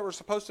tithes that were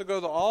supposed to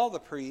go to all the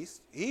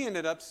priests, he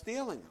ended up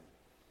stealing them.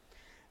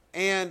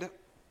 And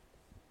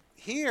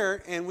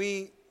here, and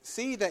we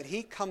see that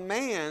he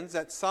commands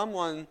that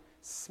someone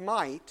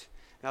smite.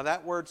 Now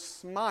that word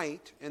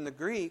smite in the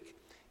Greek,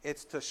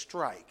 it's to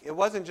strike. It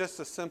wasn't just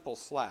a simple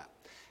slap.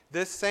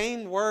 This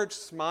same word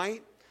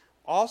smite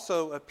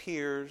also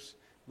appears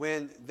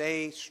when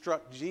they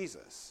struck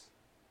Jesus.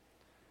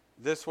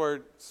 This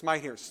word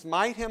smite here.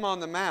 Smite him on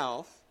the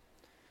mouth.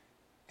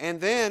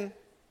 And then,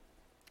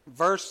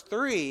 verse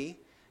 3,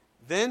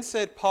 then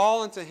said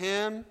Paul unto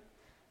him,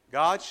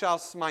 God shall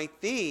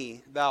smite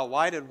thee, thou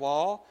whited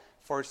wall,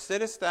 for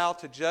sittest thou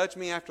to judge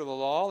me after the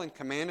law, and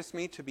commandest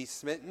me to be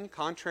smitten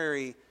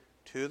contrary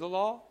to the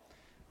law?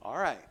 All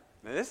right.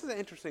 Now this is an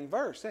interesting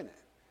verse, isn't it?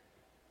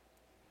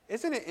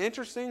 Isn't it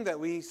interesting that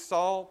we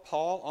saw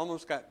Paul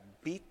almost got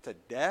beat to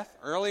death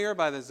earlier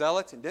by the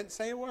zealots and didn't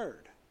say a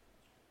word?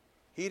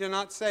 He did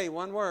not say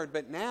one word,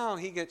 but now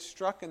he gets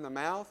struck in the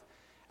mouth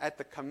at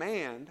the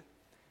command.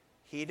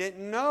 He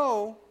didn't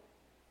know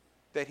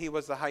that he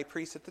was the high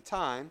priest at the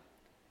time.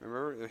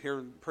 Remember,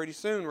 here pretty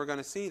soon we're going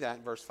to see that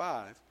in verse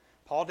 5.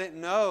 Paul didn't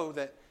know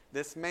that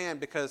this man,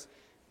 because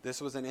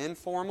this was an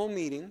informal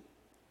meeting.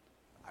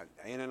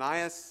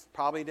 Ananias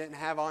probably didn't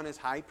have on his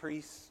high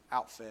priest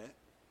outfit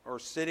or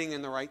sitting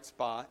in the right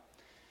spot.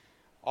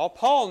 All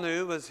Paul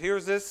knew was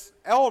here's this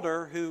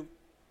elder who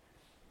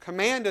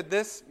commanded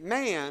this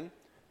man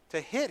to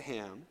hit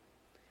him.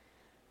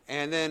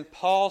 And then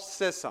Paul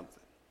says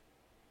something.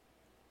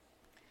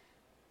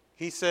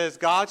 He says,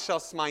 God shall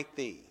smite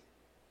thee,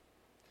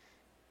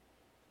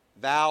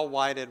 thou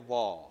whited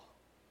wall.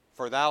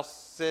 For thou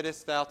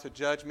sittest thou to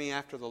judge me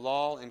after the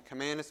law, and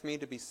commandest me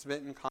to be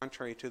smitten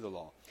contrary to the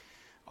law.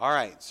 All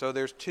right, so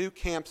there's two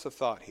camps of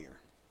thought here.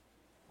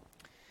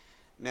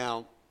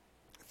 Now,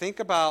 think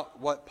about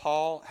what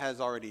Paul has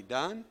already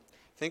done.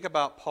 Think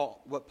about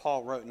what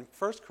Paul wrote. In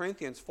 1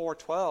 Corinthians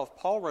 4:12,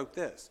 Paul wrote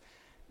this,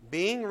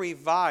 being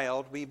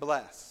reviled, we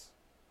bless.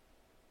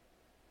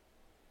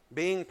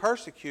 Being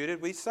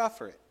persecuted, we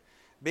suffer it.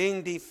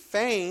 Being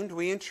defamed,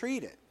 we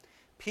entreat it.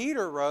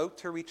 Peter wrote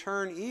to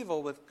return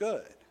evil with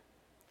good.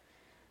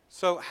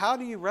 So how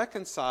do you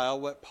reconcile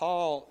what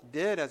Paul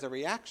did as a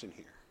reaction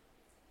here?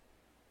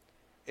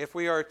 If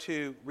we are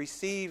to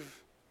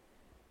receive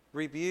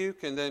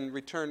rebuke and then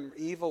return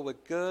evil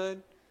with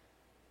good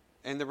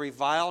and the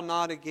revile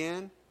not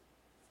again,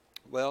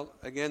 well,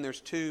 again,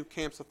 there's two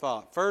camps of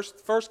thought.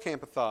 First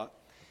camp of thought,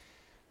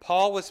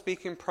 Paul was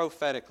speaking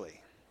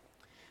prophetically.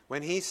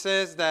 When he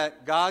says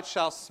that God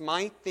shall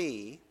smite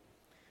thee,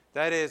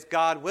 that is,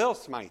 God will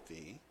smite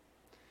thee,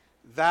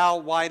 thou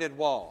whited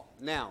wall.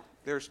 Now,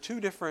 there's two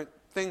different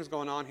things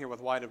going on here with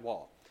whited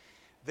wall.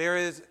 There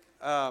is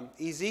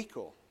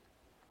Ezekiel,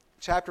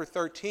 chapter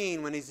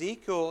 13, when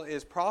Ezekiel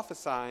is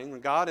prophesying,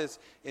 when God is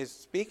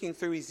speaking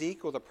through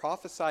Ezekiel to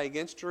prophesy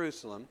against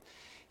Jerusalem,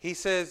 he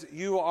says,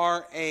 you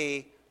are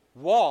a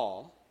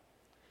wall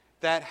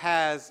that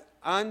has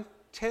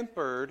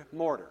untempered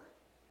mortar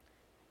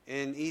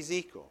in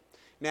Ezekiel.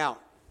 Now,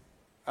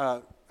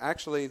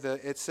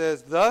 it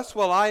says, thus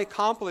will I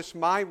accomplish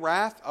my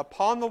wrath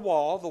upon the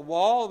wall. The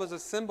wall was a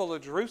symbol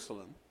of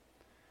Jerusalem.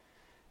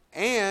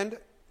 And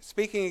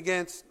speaking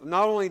against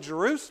not only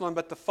Jerusalem,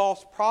 but the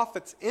false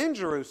prophets in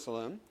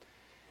Jerusalem,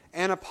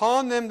 and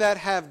upon them that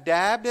have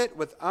dabbed it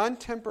with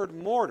untempered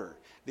mortar.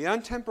 The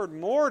untempered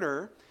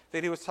mortar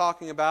that he was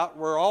talking about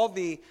were all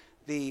the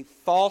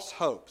false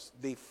hopes,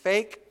 the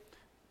fake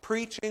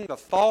preaching, the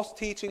false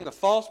teaching, the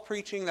false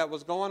preaching that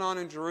was going on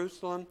in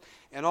Jerusalem,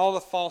 and all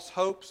the false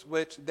hopes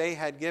which they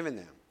had given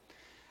them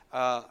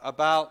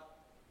about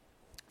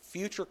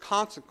future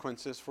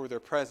consequences for their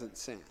present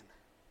sin.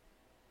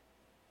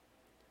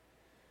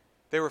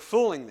 They were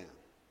fooling them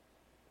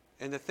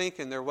into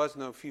thinking there was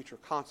no future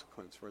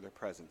consequence for their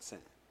present sin.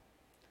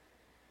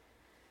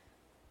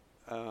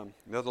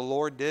 The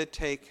Lord did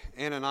take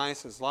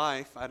Ananias'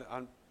 life.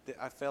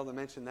 I failed to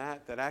mention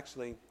that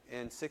actually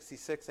in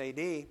 66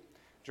 A.D.,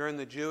 during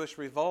the Jewish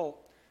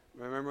revolt,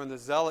 remember when the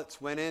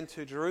Zealots went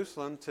into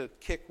Jerusalem to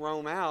kick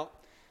Rome out,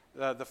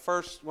 one of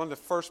the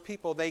first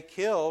people they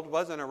killed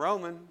wasn't a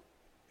Roman,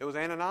 it was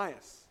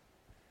Ananias.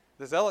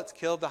 The Zealots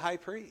killed the high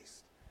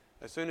priest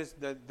as soon as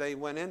they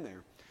went in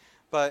there.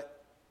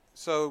 But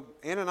so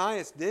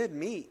Ananias did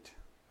meet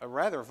a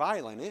rather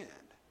violent end.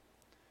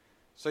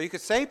 So you could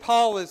say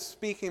Paul was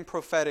speaking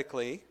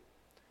prophetically.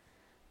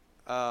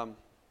 Paul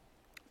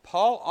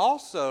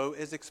also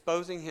is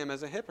exposing him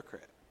as a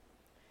hypocrite.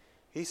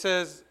 He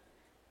says,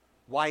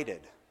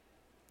 whited.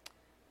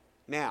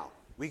 Now,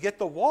 we get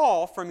the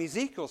wall from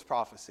Ezekiel's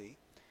prophecy,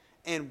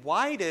 and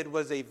whited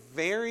was a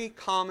very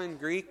common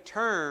Greek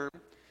term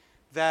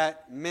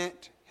that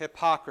meant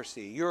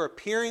hypocrisy. You're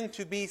appearing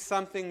to be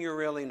something you're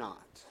really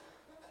not.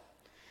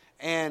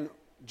 And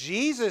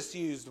Jesus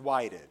used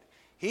whited.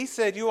 He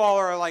said, you all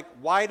are like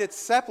whited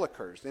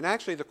sepulchres. And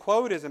actually the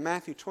quote is in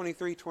Matthew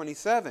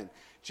 23:27.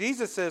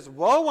 Jesus says,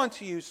 woe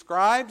unto you,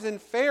 scribes and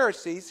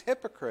Pharisees,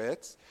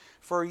 hypocrites,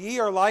 for ye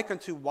are like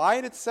unto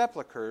whited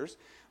sepulchres,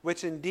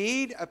 which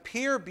indeed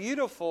appear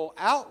beautiful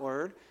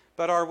outward,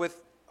 but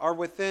are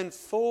within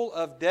full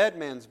of dead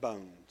men's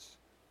bones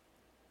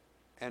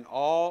and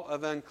all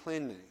of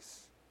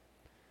uncleanness.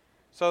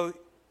 So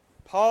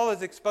Paul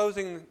is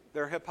exposing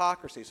their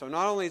hypocrisy. So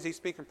not only is he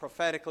speaking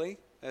prophetically,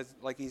 as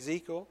like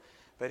Ezekiel,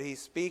 but he's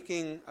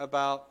speaking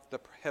about the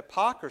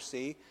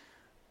hypocrisy.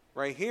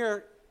 Right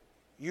here,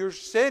 you're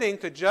sitting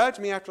to judge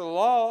me after the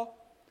law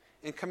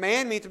and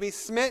command me to be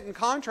smitten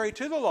contrary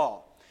to the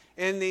law.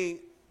 In the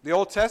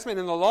Old Testament,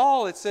 in the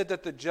law, it said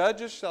that the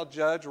judges shall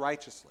judge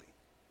righteously.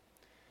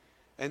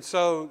 And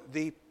so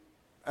the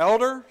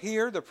elder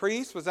here, the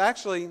priest, was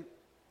actually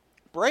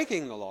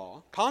breaking the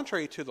law,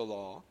 contrary to the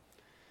law.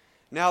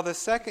 Now the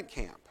second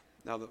camp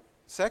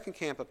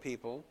of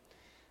people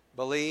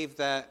believe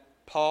that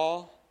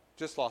Paul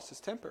just lost his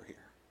temper here.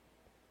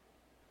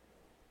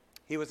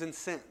 He was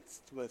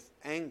incensed with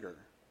anger,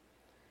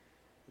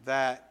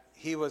 that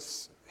he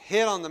was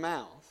hit on the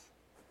mouth.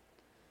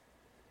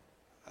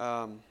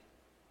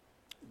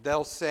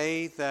 They'll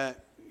say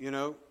that,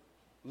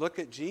 look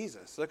at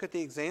Jesus. Look at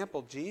the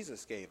example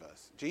Jesus gave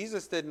us.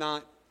 Jesus did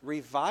not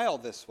revile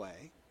this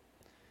way.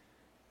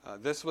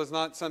 This was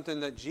not something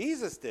that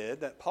Jesus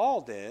did, that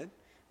Paul did.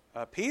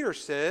 Peter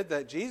said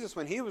that Jesus,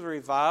 when he was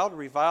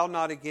reviled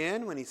not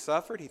again. When he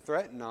suffered, he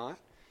threatened not,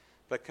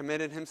 but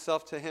committed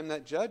himself to him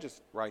that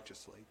judges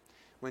righteously.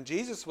 When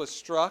Jesus was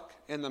struck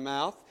in the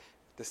mouth,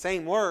 the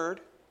same word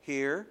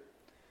here,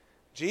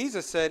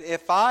 Jesus said,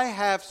 if I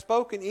have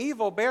spoken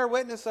evil, bear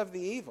witness of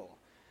the evil.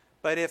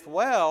 But if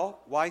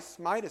well, why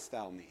smitest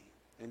thou me?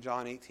 In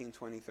John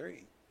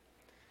 18:23.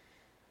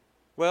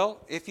 Well,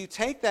 if you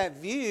take that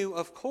view,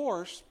 of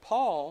course,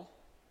 Paul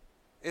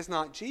is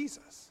not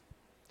Jesus.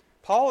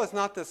 Paul is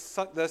not the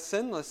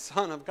sinless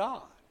Son of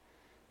God.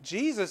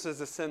 Jesus is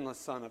the sinless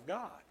Son of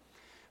God.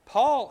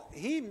 Paul,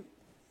 he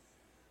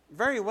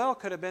very well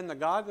could have been the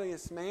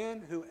godliest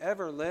man who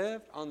ever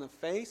lived on the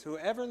face, who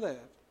ever lived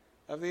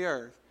of the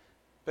earth.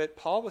 But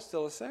Paul was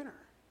still a sinner,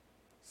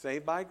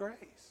 saved by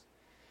grace.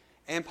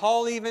 And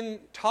Paul even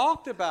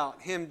talked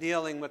about him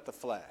dealing with the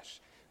flesh.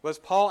 Was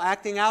Paul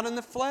acting out in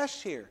the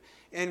flesh here?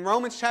 In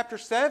Romans chapter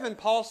 7,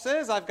 Paul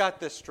says, I've got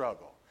this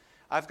struggle.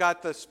 I've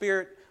got the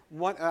Spirit,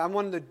 I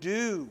wanted to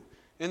do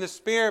in the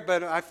Spirit,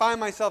 but I find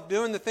myself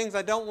doing the things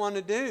I don't want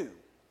to do.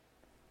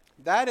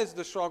 That is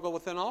the struggle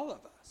within all of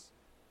us.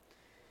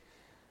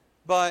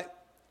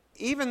 But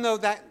even though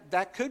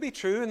that could be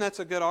true, and that's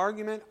a good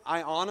argument,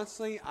 I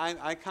honestly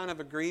kind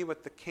of agree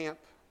with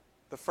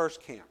the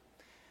first camp.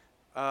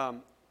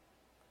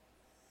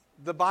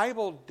 The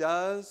Bible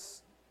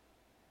does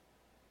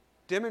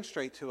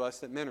demonstrate to us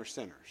that men are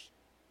sinners.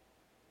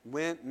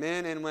 Men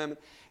and women.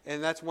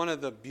 And that's one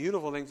of the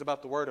beautiful things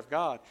about the Word of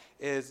God,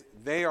 is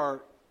they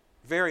are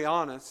very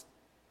honest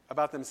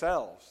about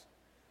themselves.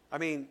 I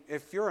mean,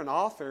 if you're an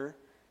author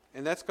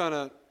and that's going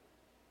to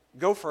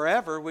go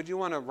forever, would you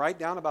want to write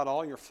down about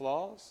all your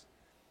flaws?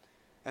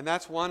 And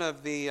that's one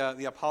of the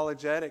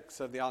apologetics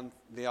of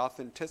the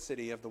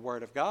authenticity of the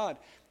Word of God,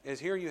 is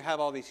here you have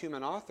all these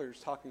human authors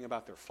talking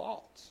about their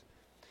faults.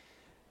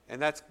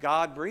 And that's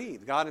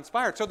God-breathed,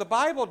 God-inspired. So the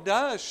Bible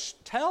does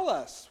tell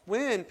us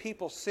when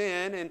people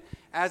sin, and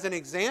as an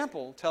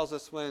example tells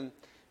us when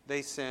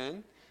they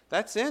sin.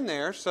 That's in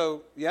there.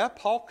 So, yeah,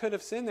 Paul could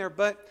have sinned there,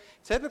 but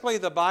typically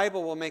the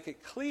Bible will make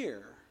it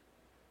clear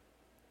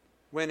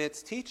when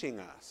it's teaching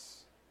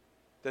us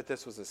that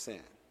this was a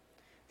sin.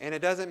 And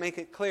it doesn't make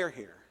it clear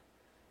here.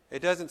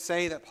 It doesn't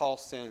say that Paul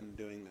sinned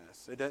doing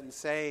this. It doesn't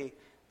say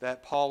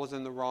that Paul was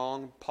in the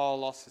wrong, Paul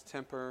lost his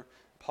temper,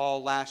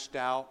 Paul lashed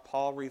out,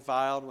 Paul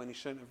reviled when he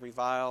shouldn't have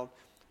reviled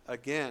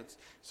against.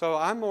 So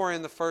I'm more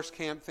in the first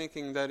camp,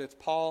 thinking that it's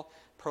Paul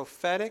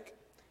prophetic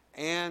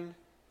and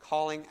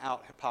calling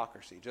out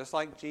hypocrisy, just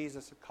like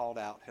Jesus had called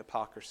out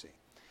hypocrisy.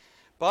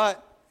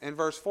 But in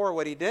verse 4,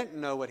 what he didn't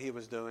know what he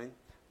was doing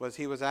was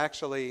he was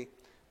actually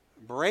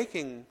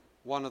breaking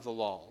one of the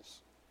laws.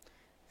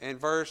 In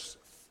verse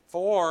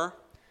 4,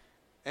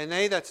 and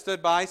they that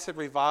stood by said,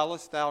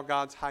 revilest thou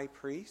God's high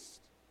priest?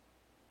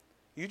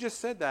 You just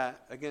said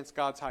that against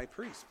God's high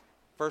priest.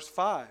 Verse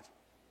 5.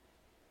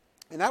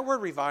 And that word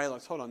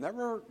revilest, hold on, that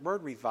word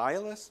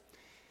revilest,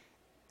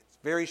 it's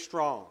very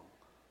strong.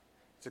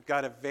 It's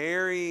got a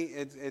very,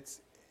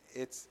 it's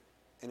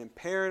an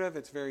imperative,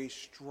 it's a very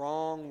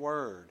strong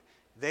word.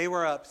 They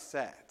were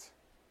upset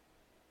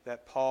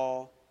that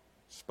Paul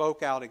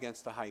spoke out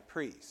against the high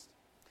priest.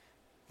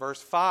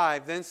 Verse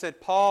 5, then said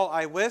Paul,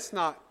 I wist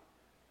not,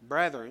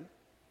 brethren,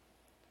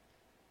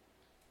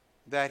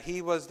 that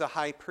he was the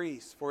high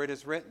priest, for it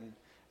is written,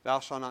 thou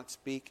shalt not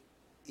speak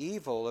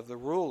evil of the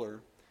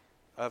ruler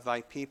of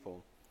thy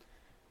people.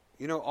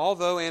 You know,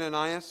 although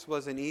Ananias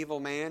was an evil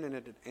man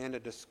and a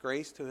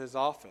disgrace to his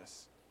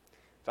office,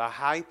 the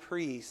high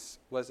priest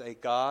was a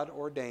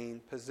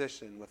God-ordained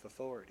position with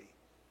authority.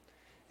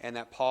 And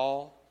that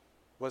Paul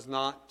was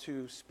not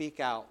to speak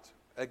out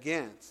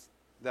against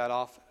that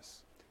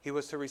office. He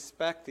was to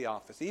respect the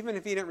office, even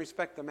if he didn't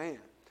respect the man.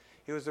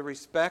 He was to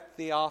respect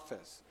the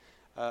office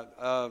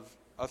of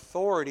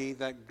authority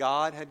that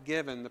God had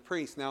given the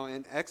priest. Now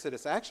in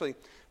Exodus, actually,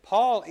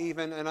 Paul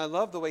even, and I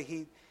love the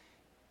way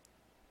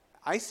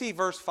I see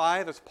verse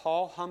 5 as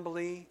Paul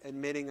humbly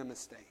admitting a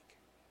mistake.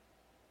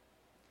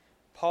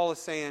 Paul is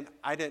saying,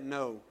 I didn't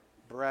know,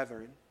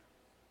 brethren.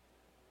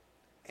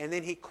 And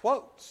then he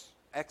quotes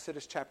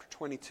Exodus chapter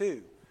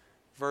 22,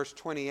 verse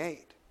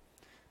 28.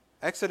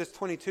 Exodus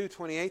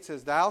 22:28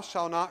 says, Thou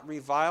shalt not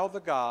revile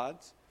the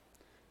gods,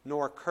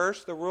 nor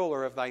curse the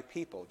ruler of thy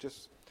people.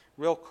 Just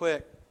real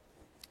quick,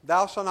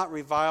 thou shalt not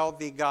revile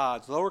the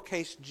gods,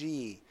 lowercase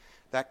g,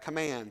 that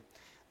command.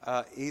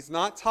 He's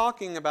not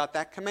talking about,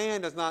 that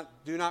command does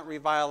not, do not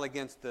revile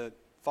against the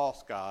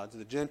false gods,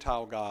 the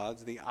Gentile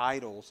gods, the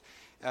idols.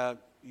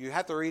 You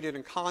have to read it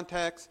in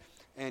context,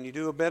 and you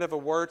do a bit of a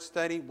word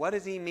study. What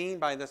does he mean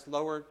by this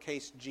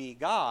lowercase g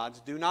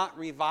gods? Do not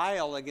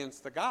revile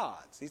against the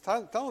gods. He's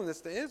telling this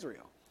to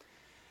Israel.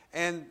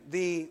 And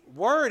the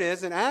word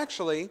is, and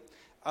actually,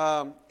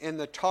 in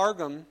the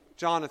Targum,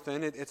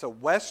 Jonathan, it's a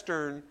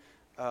Western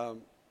Torah.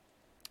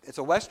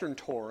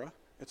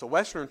 It's a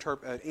Western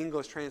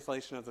English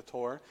translation of the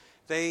Torah.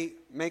 They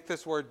make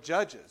this word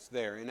judges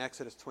there in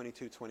Exodus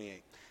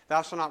 22:28.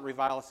 Thou shalt not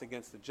revile us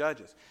against the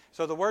judges.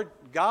 So the word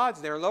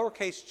gods there,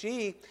 lowercase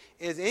g,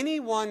 is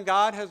anyone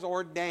God has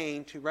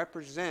ordained to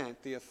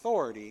represent the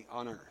authority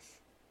on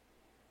earth.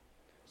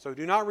 So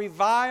do not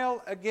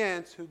revile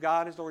against who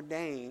God has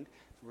ordained,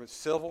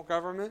 civil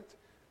government,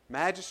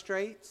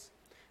 magistrates,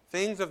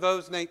 things of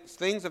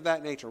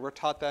that nature. We're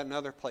taught that in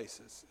other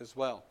places as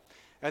well.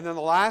 And then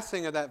the last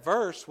thing of that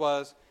verse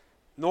was,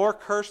 nor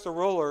curse the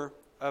ruler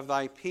of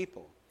thy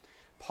people.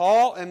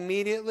 Paul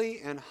immediately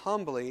and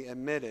humbly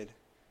admitted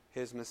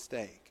his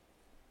mistake.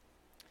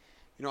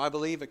 You know, I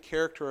believe a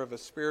character of a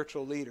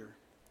spiritual leader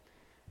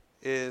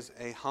is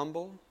a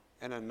humble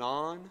and a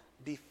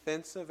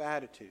non-defensive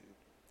attitude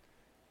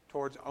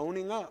towards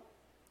owning up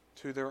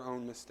to their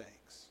own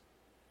mistakes.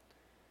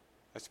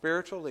 A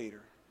spiritual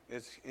leader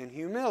is in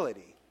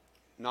humility,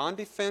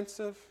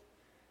 non-defensive,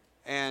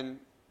 and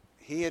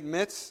he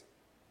admits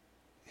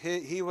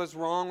he was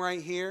wrong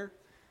right here,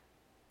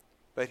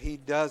 but he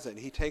doesn't.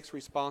 He takes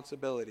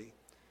responsibility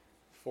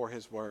for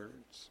his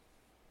words.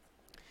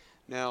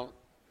 Now,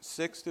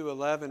 6 through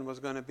 11 was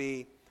going to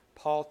be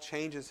Paul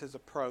changes his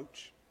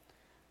approach.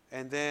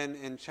 And then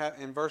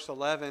in verse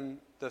 11,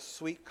 the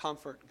sweet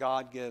comfort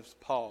God gives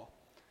Paul.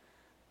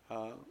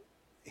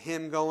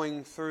 Him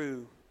going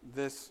through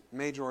this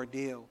major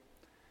ordeal.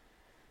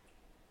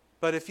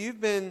 But if you've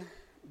been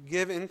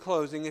given, in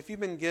closing, if you've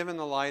been given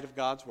the light of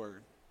God's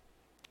Word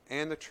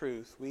and the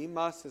truth, we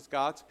must, as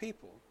God's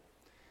people,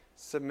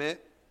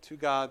 submit to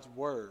God's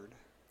Word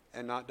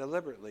and not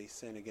deliberately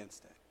sin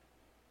against it.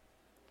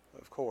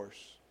 Of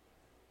course.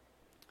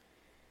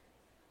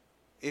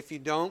 If you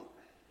don't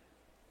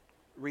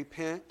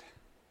repent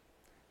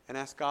and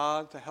ask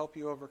God to help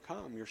you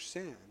overcome your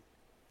sin,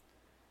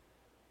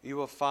 you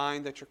will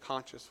find that your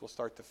conscience will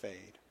start to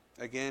fade.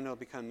 Again, it'll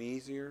become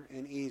easier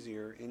and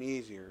easier and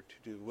easier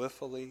to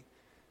willfully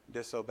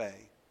disobey.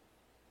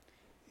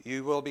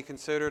 You will be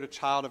considered a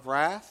child of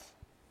wrath,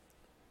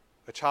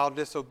 a child of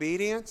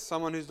disobedience,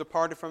 someone who's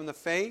departed from the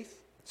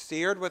faith,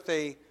 seared with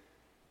a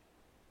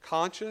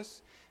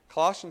conscience.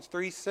 Colossians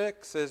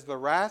 3:6 says, The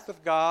wrath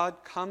of God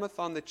cometh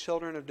on the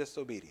children of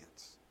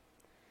disobedience,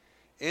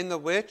 in the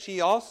which ye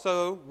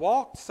also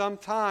walked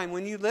sometime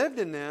when you lived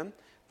in them,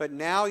 but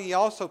now ye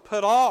also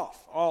put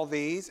off all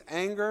these,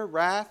 anger,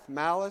 wrath,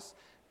 malice,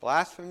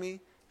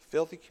 blasphemy,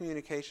 filthy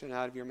communication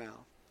out of your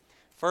mouth.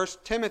 1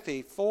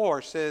 Timothy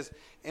 4 says,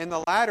 In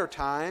the latter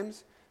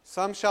times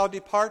some shall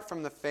depart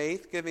from the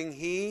faith, giving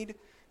heed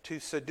to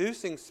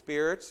seducing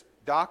spirits,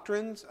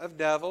 doctrines of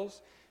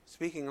devils,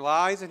 speaking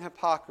lies and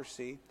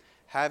hypocrisy,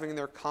 having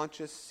their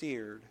conscience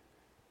seared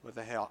with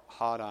a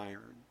hot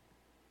iron.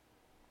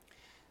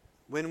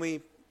 When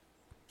we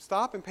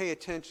stop and pay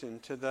attention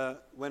to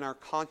when our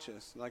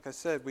conscience, like I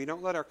said, we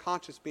don't let our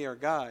conscience be our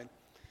guide,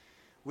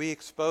 we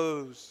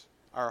expose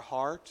our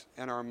heart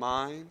and our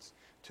minds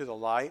to the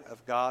light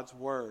of God's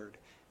Word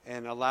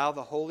and allow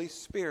the Holy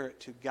Spirit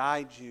to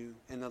guide you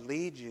and to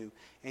lead you,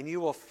 and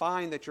you will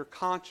find that your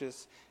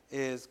conscience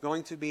is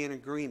going to be in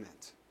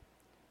agreement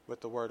with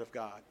the Word of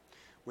God.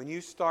 When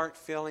you start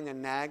feeling a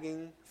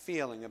nagging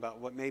feeling about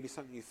what maybe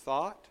something you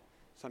thought,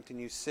 something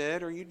you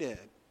said or you did,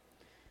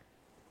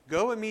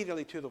 go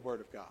immediately to the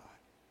Word of God.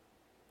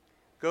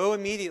 Go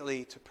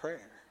immediately to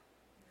prayer.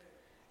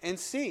 And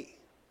see,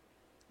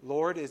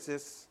 Lord, is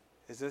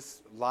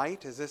this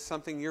light? Is this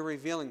something you're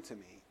revealing to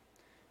me?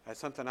 That's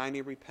something I need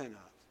to repent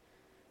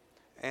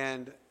of.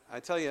 And I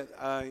tell you,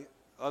 I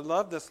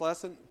love this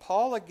lesson.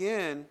 Paul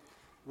again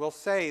will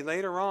say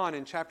later on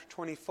in chapter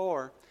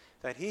 24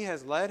 that he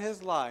has led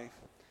his life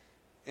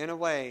in a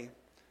way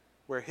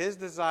where his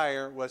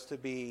desire was to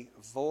be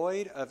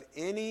void of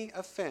any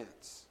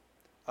offense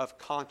of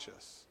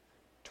conscience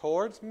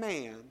towards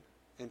man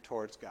and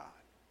towards God.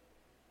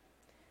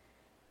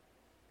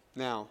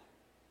 Now,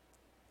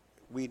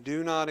 we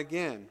do not,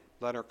 again,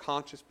 let our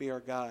conscience be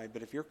our guide,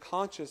 but if your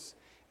conscience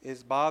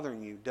is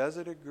bothering you, does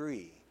it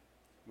agree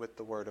with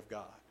the Word of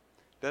God?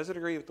 Does it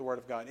agree with the Word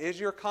of God? Is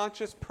your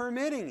conscience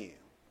permitting you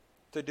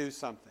to do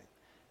something?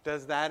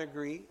 Does that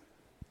agree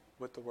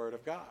with the Word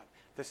of God?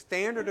 The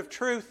standard of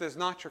truth is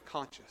not your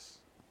conscience.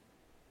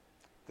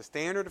 The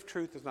standard of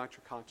truth is not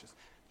your conscience.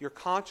 Your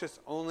conscience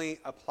only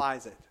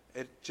applies it.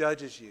 It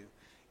judges you.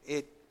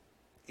 It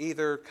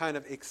either kind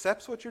of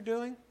accepts what you're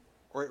doing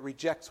or it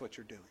rejects what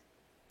you're doing.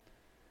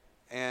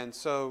 And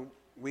so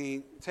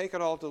we take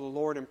it all to the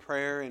Lord in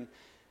prayer, and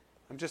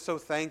I'm just so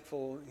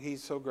thankful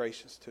He's so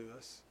gracious to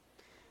us.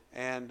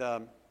 And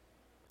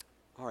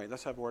all right,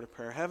 let's have a word of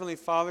prayer. Heavenly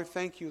Father,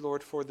 thank you,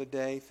 Lord, for the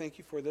day. Thank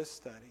you for this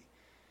study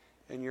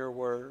and your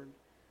word.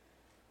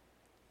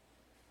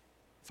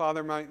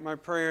 Father, my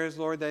prayer is,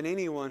 Lord, that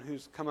anyone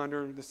who's come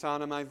under the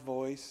sound of my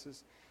voice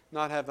does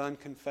not have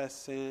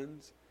unconfessed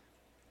sins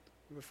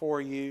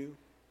before you.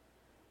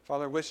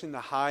 Father, wishing to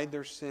hide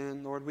their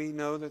sin. Lord, we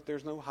know that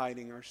there's no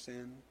hiding our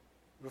sin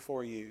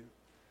before you.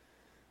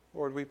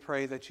 Lord, we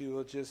pray that you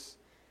will just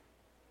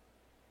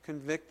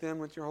convict them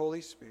with your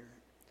Holy Spirit,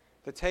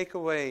 to take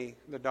away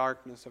the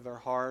darkness of their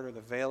heart or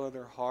the veil of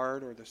their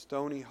heart or the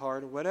stony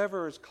heart or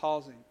whatever is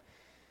causing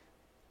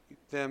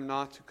them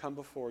not to come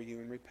before you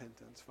in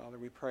repentance. Father,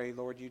 we pray,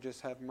 Lord, you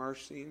just have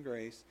mercy and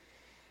grace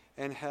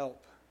and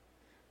help.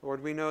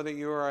 Lord, we know that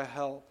you are a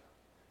help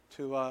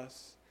to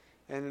us.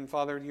 And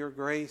Father, your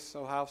grace,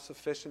 oh, how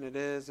sufficient it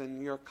is,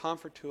 and your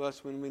comfort to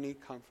us when we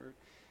need comfort,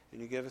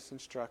 and you give us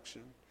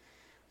instruction.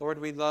 Lord,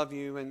 we love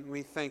you, and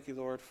we thank you,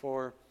 Lord,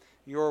 for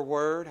your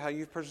word, how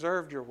you've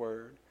preserved your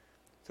word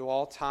through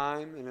all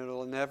time, and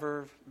it'll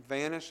never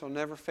vanish, it'll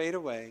never fade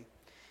away.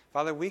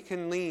 Father, we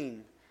can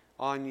lean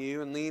on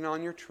you and lean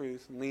on your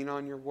truth and lean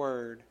on your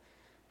word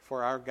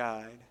for our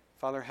guide.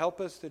 Father, help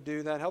us to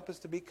do that. Help us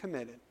to be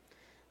committed.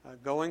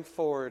 Going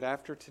forward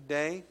after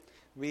today,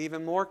 be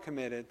even more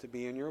committed to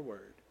be in your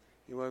word.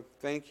 We will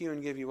thank you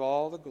and give you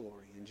all the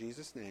glory. In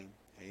Jesus' name,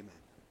 amen.